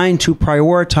designed to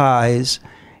prioritize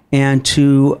and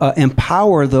to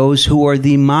empower those who are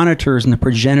the monitors and the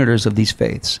progenitors of these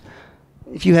faiths.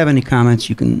 If you have any comments,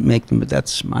 you can make them, but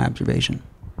that's my observation.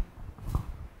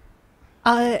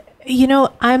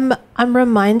 I'm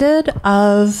reminded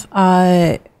of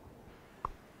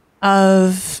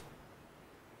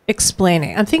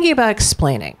explaining. I'm thinking about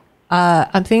explaining.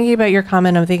 I'm thinking about your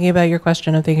comment. I'm thinking about your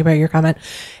question. I'm thinking about your comment.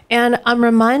 And I'm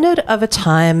reminded of a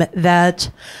time that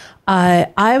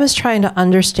I was trying to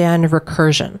understand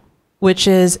recursion, which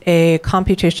is a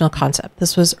computational concept.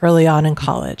 This was early on in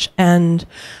college. And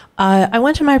I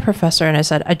went to my professor and I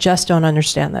said, I just don't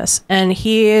understand this. And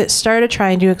he started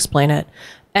trying to explain it.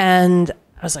 And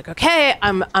I was like, okay,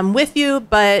 I'm with you,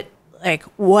 but like,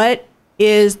 what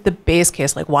is the base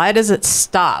case? Like, why does it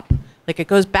stop? Like, it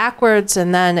goes backwards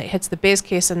and then it hits the base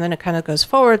case and then it kind of goes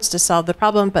forwards to solve the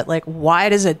problem. But like, why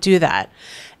does it do that?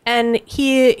 And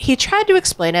he tried to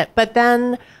explain it, but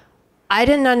then I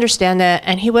didn't understand it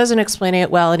and he wasn't explaining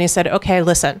it well. And he said, okay,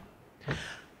 listen,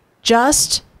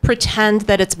 just pretend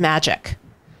that it's magic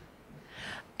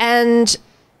and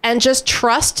just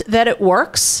trust that it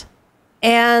works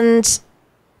and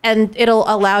it'll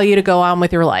allow you to go on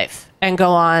with your life and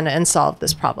go on and solve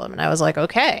this problem. And I was like,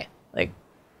 okay, like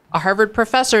a Harvard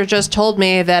professor just told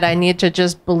me that I need to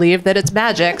just believe that it's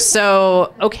magic.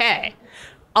 So, okay,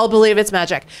 I'll believe it's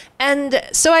magic. And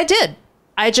so I did.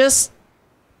 I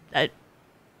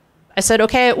said,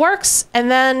 okay, it works.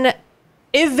 And then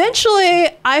eventually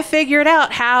I figured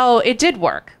out how it did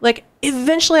work. Like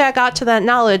eventually I got to that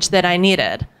knowledge that I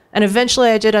needed. And eventually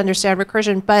I did understand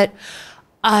recursion, but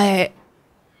I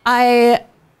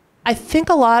think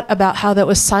a lot about how that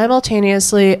was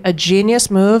simultaneously a genius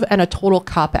move and a total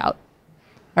cop-out.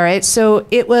 All right, so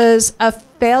it was a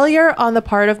failure on the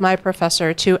part of my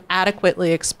professor to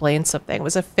adequately explain something. It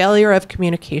was a failure of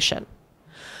communication.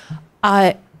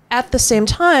 At the same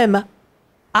time,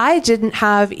 I didn't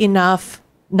have enough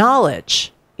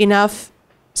knowledge, enough,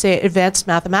 say, advanced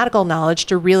mathematical knowledge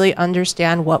to really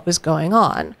understand what was going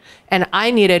on. And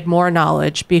I needed more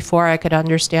knowledge before I could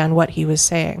understand what he was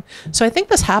saying. So I think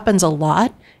this happens a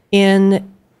lot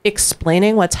in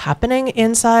explaining what's happening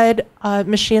inside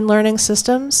machine learning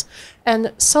systems.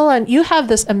 And Solon, you have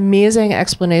this amazing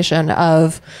explanation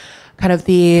of kind of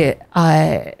the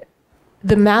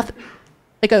math,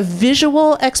 like a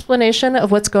visual explanation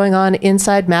of what's going on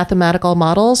inside mathematical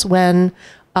models when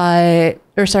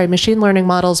machine learning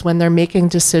models when they're making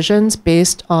decisions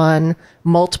based on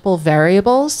multiple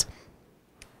variables.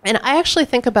 And I actually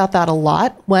think about that a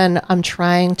lot when I'm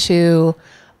trying to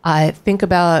think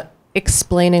about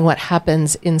explaining what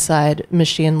happens inside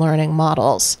machine learning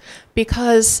models,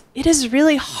 because it is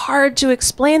really hard to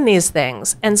explain these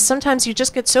things. And sometimes you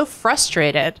just get so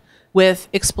frustrated with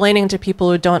explaining to people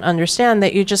who don't understand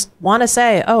that you just want to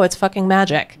say, oh, it's fucking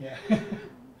magic. Yeah.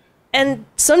 And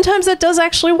sometimes it does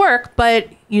actually work, but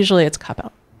usually it's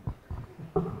cop-out.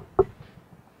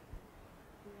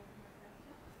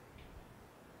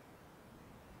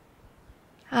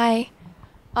 Hi.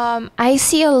 I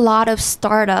see a lot of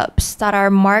startups that are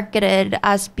marketed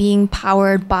as being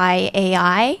powered by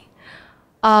AI.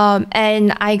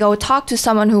 And I go talk to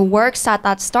someone who works at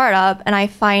that startup and I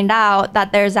find out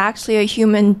that there's actually a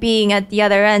human being at the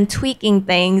other end tweaking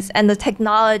things and the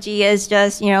technology is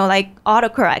just, like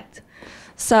autocorrect.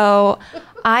 So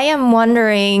I am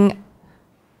wondering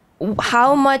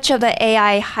how much of the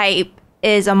AI hype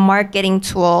is a marketing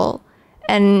tool?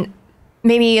 And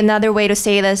maybe another way to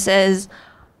say this is,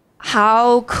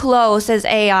 how close is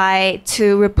AI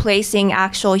to replacing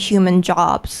actual human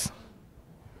jobs?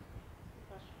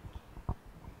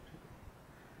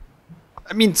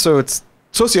 I mean, so it's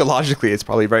sociologically, it's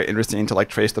probably very interesting to like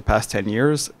trace the past 10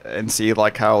 years and see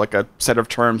like how like a set of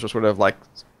terms are sort of like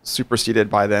superseded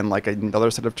by then like another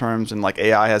set of terms, and like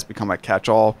AI has become a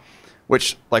catch-all,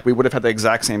 which like we would have had the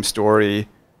exact same story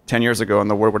 10 years ago and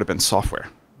the word would have been software.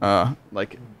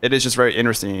 Like it is just very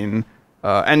interesting.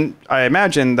 And I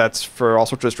imagine that's for all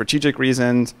sorts of strategic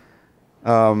reasons,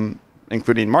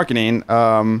 including marketing.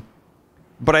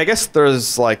 But I guess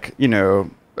there's like,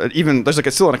 even there's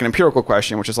like still like an empirical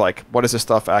question, which is like, what is this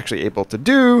stuff actually able to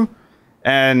do?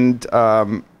 And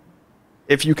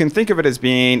if you can think of it as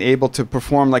being able to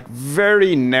perform like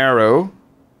very narrow,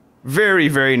 very,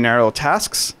 very narrow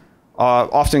tasks,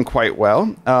 often quite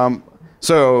well.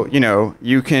 So,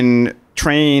 you can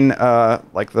train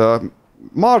like the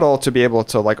model to be able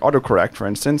to like autocorrect, for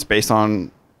instance, based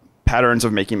on patterns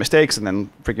of making mistakes and then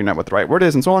figuring out what the right word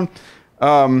is and so on.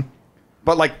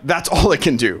 But like that's all it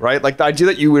can do, right? Like the idea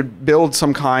that you would build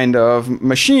some kind of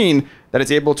machine that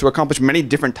is able to accomplish many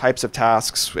different types of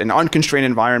tasks in unconstrained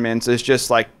environments is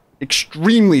just like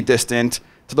extremely distant,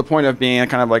 to the point of being a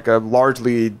kind of like a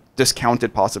largely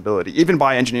discounted possibility, even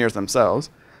by engineers themselves.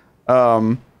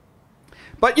 But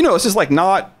it's just like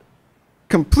not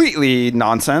completely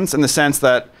nonsense in the sense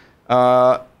that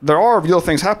there are real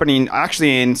things happening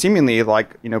actually in seemingly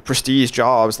like, prestige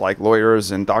jobs like lawyers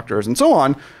and doctors and so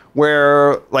on,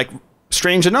 where like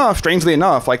strangely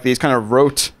enough, like these kind of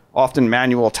rote, often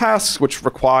manual tasks, which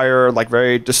require like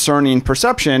very discerning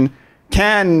perception,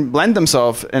 can lend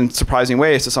themselves in surprising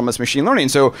ways to some of this machine learning.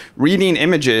 So reading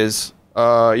images,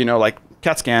 like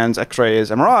CAT scans, X-rays,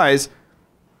 MRIs,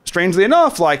 strangely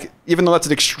enough, like even though that's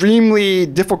an extremely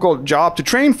difficult job to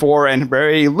train for and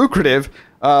very lucrative,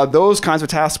 those kinds of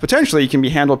tasks potentially can be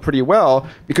handled pretty well,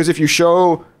 because if you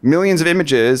show millions of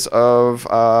images of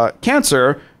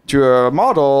cancer to a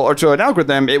model or to an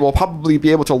algorithm, it will probably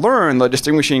be able to learn the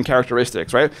distinguishing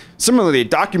characteristics, right? Similarly,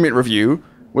 document review,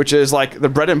 which is like the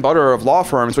bread and butter of law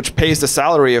firms, which pays the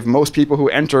salary of most people who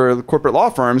enter the corporate law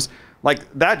firms, like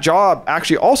that job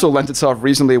actually also lent itself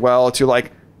reasonably well to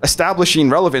like establishing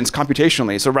relevance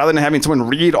computationally. So rather than having someone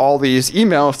read all these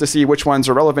emails to see which ones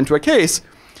are relevant to a case,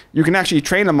 you can actually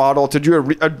train a model to do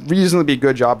a reasonably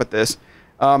good job at this.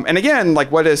 And again,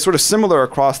 like what is sort of similar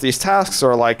across these tasks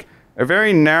are like a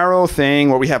very narrow thing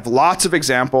where we have lots of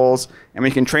examples and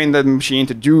we can train the machine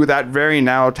to do that very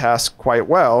narrow task quite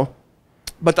well.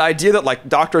 But the idea that like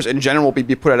doctors in general will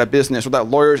be put out of business, or that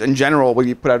lawyers in general will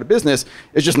be put out of business,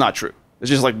 is just not true.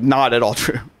 It's just like not at all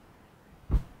true.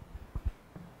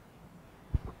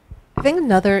 I think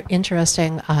another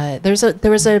interesting, there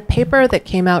was a paper that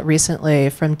came out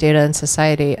recently from Data and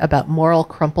Society about moral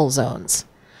crumple zones,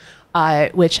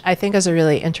 which I think is a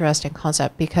really interesting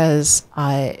concept, because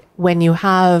when you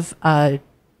have a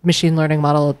machine learning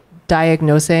model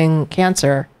diagnosing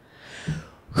cancer,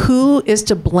 who is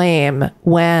to blame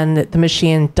when the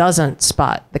machine doesn't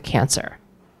spot the cancer,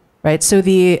 right? So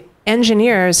the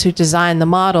engineers who designed the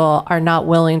model are not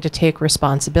willing to take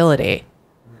responsibility.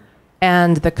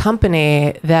 And the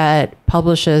company that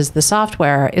publishes the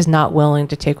software is not willing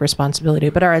to take responsibility.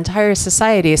 But our entire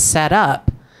society is set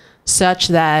up such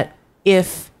that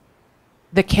if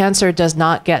the cancer does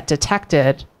not get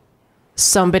detected,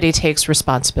 somebody takes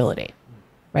responsibility,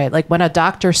 right? Like when a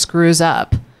doctor screws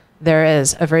up, there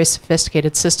is a very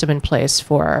sophisticated system in place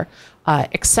for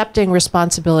accepting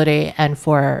responsibility and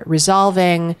for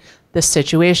resolving the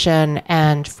situation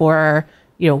and for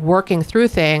working through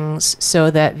things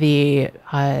so that the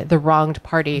wronged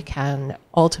party can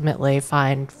ultimately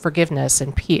find forgiveness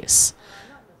and peace.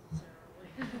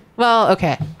 Well,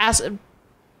 okay.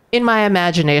 In my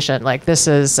imagination, like this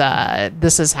is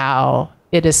how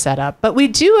it is set up. But we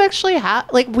do actually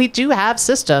have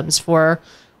systems for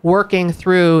working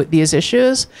through these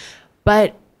issues.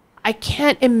 But I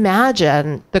can't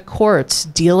imagine the courts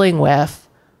dealing with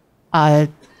a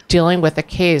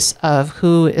case of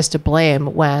who is to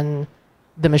blame when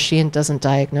the machine doesn't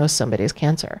diagnose somebody's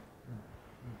cancer.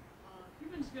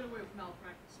 Humans get away with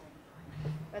malpractice all the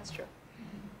time. That's true.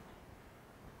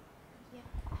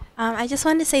 I just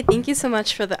wanted to say thank you so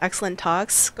much for the excellent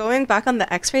talks. Going back on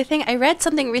the X-ray thing, I read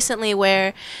something recently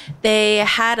where they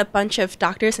had a bunch of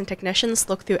doctors and technicians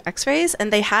look through X-rays,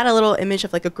 and they had a little image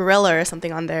of like a gorilla or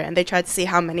something on there, and they tried to see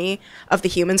how many of the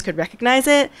humans could recognize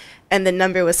it, and the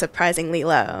number was surprisingly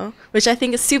low, which I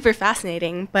think is super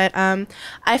fascinating. But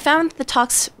I found the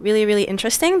talks really, really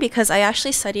interesting because I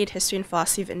actually studied history and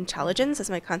philosophy of intelligence as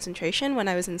my concentration when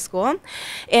I was in school.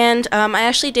 And I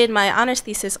actually did my honors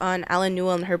thesis on Alan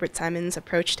Newell and Herbert Simon's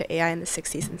approach to AI in the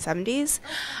 60s and 70s.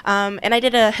 And I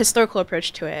did a historical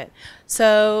approach to it.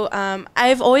 So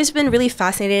I've always been really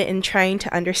fascinated in trying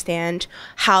to understand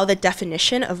how the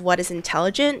definition of what is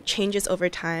intelligent changes over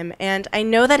time. And I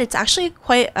know that it's actually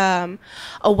quite a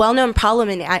well-known problem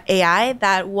in AI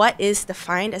that what is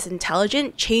defined as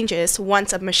intelligent changes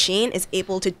once a machine is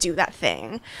able to do that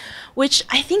thing, which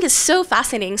I think is so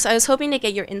fascinating. So I was hoping to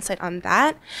get your insight on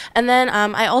that. And then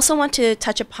I also want to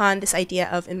touch upon this idea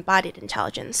of embodied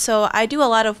intelligence. So I do a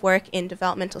lot of work in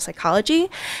developmental psychology,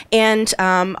 and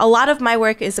a lot of my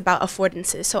work is about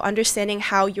affordances, so understanding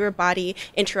how your body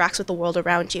interacts with the world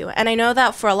around you. And I know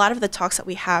that for a lot of the talks that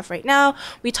we have right now,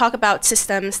 we talk about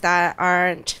systems that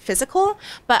aren't physical,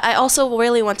 but I also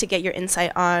really want to get your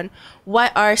insight on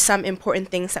what are some important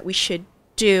things that we should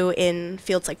do in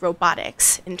fields like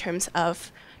robotics in terms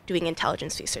of doing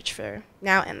intelligence research for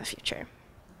now and the future.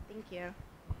 Thank you.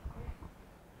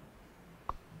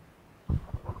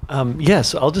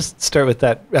 Yes, I'll just start with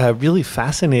that really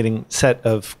fascinating set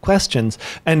of questions.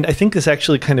 And I think this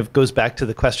actually kind of goes back to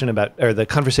the question about, or the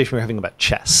conversation we were having about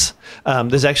chess.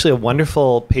 There's actually a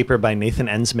wonderful paper by Nathan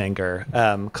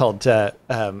Ensmenger called,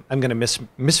 I'm going to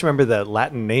misremember the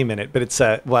Latin name in it, but it's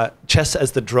chess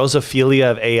as the Drosophila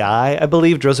of AI, I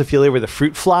believe. Drosophila were the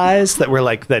fruit flies that were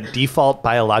like the default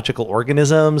biological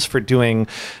organisms for doing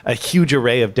a huge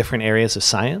array of different areas of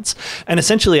science. And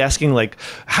essentially asking like,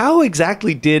 how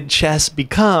exactly did chess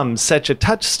become such a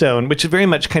touchstone, which very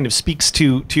much kind of speaks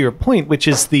to your point, which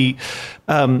is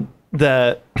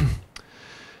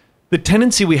the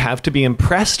tendency we have to be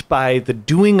impressed by the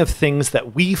doing of things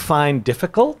that we find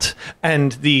difficult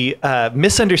and the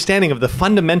misunderstanding of the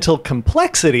fundamental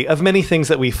complexity of many things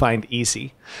that we find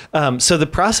easy. So the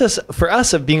process for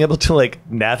us of being able to like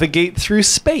navigate through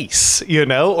space, you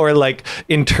know, or like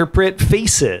interpret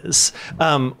faces,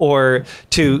 or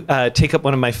to take up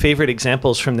one of my favorite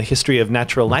examples from the history of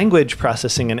natural language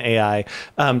processing in AI,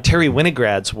 Terry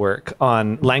Winograd's work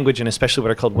on language and especially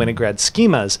what are called Winograd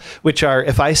schemas, which are,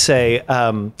 if I say,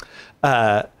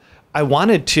 I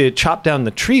wanted to chop down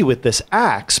the tree with this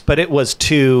axe, but it was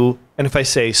too, and if I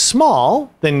say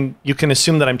small, then you can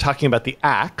assume that I'm talking about the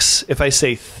axe. If I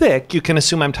say thick, you can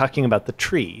assume I'm talking about the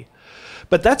tree.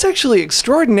 But that's actually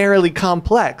extraordinarily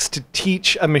complex to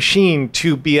teach a machine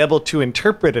to be able to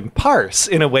interpret and parse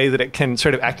in a way that it can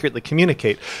sort of accurately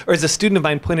communicate. Or as a student of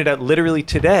mine pointed out literally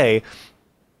today,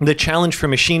 the challenge for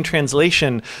machine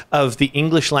translation of the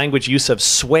English language use of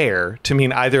swear to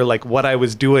mean either like what I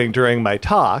was doing during my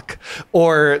talk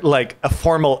or like a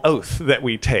formal oath that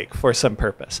we take for some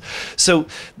purpose. So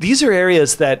these are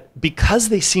areas that, because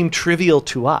they seem trivial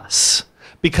to us,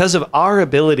 because of our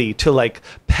ability to like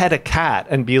pet a cat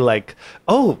and be like,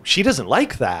 oh, she doesn't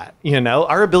like that, you know,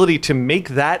 our ability to make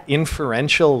that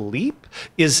inferential leap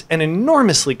is an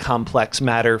enormously complex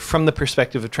matter from the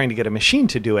perspective of trying to get a machine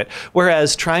to do it.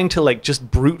 Whereas trying to like just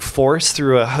brute force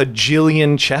through a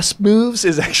hajillion chess moves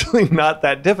is actually not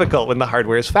that difficult when the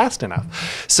hardware is fast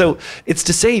enough. So it's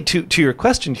to say, to your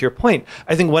question, to your point,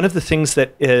 I think one of the things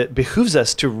that behooves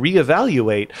us to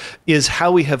reevaluate is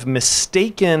how we have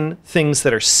mistaken things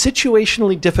that are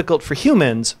situationally difficult for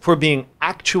humans for being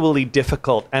actually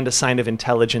difficult and a sign of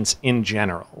intelligence in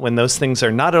general, when those things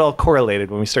are not at all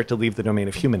correlated when we start to leave the domain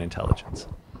of human intelligence.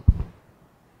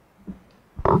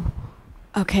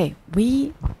 Okay,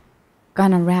 we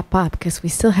gonna wrap up because we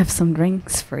still have some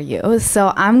drinks for you.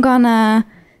 So I'm gonna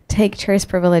take chair's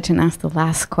privilege and ask the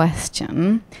last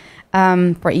question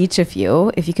for each of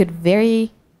you. If you could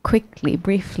very quickly,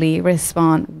 briefly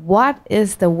respond, what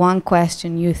is the one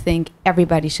question you think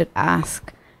everybody should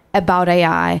ask about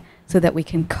AI so that we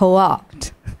can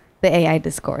co-opt the AI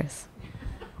discourse?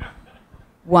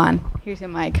 One. Here's your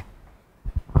mic.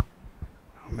 Oh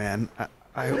man,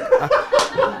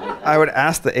 I would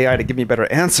ask the AI to give me a better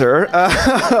answer.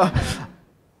 I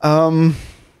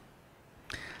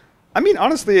mean,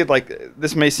 honestly, like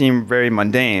this may seem very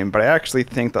mundane, but I actually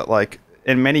think that like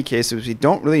in many cases we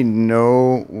don't really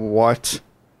know what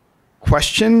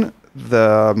question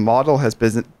the model has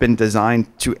been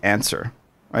designed to answer.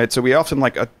 Right, so we often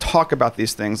like talk about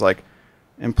these things like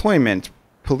employment,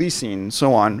 policing,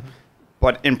 so on.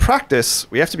 But in practice,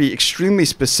 we have to be extremely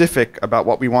specific about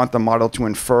what we want the model to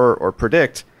infer or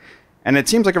predict. And it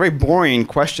seems like a very boring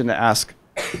question to ask.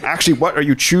 Actually, what are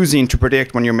you choosing to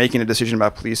predict when you're making a decision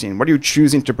about policing? What are you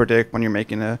choosing to predict when you're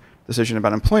making a decision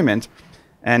about employment?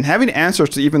 And having answers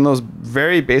to even those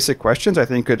very basic questions, I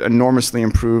think, could enormously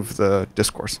improve the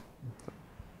discourse.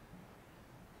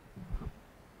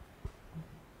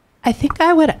 I think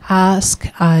I would ask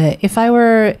if I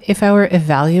were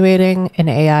evaluating an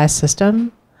AI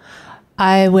system,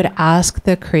 I would ask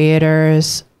the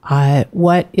creators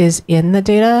what is in the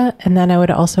data, and then I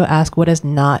would also ask what is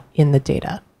not in the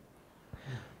data,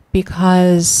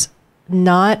 because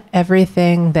not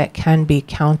everything that can be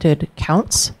counted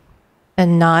counts,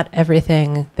 and not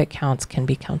everything that counts can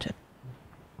be counted.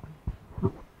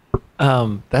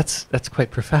 That's quite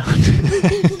profound.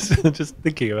 So just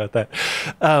thinking about that.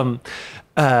 I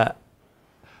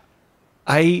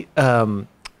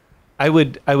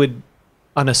would,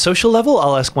 on a social level,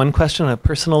 I'll ask one question. On a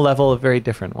personal level, a very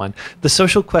different one. The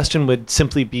social question would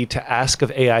simply be to ask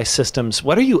of AI systems,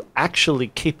 what are you actually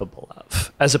capable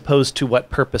of, as opposed to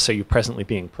what purpose are you presently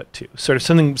being put to? Sort of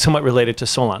something somewhat related to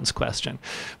Solon's question.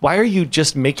 Why are you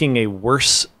just making a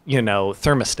worse, you know,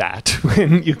 thermostat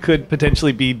when you could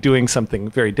potentially be doing something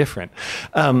very different?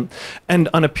 And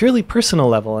on a purely personal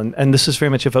level, and this is very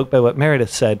much evoked by what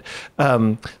Meredith said,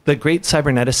 the great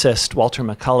cyberneticist Walter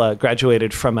McCullough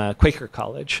graduated from a Quaker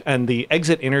college, and the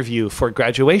exit interview for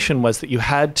graduation was that you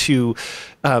had to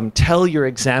tell your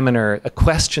examiner a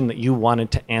question that you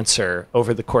wanted to answer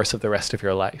over the course of the rest of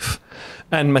your life.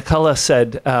 And McCullough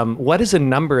said, what is a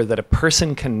number that a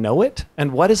person can know it,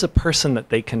 and what is a person that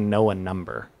they can know a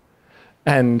number?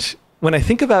 And when I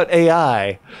think about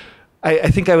AI,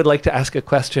 I think I would like to ask a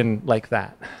question like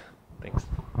that. Thanks.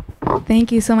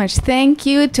 Thank you so much. Thank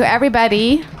you to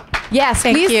everybody. Yes,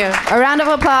 Thank please, you. a round of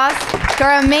applause to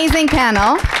our amazing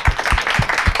panel.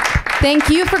 Thank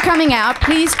you for coming out.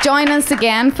 Please join us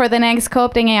again for the next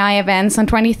Co-opting AI events on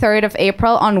 23rd of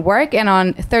April on work and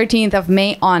on 13th of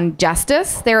May on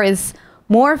justice. There is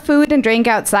more food and drink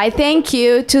outside. Thank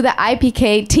you to the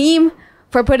IPK team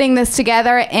for putting this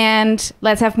together, and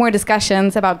let's have more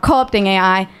discussions about co-opting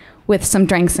AI with some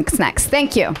drinks and snacks.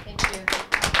 Thank you.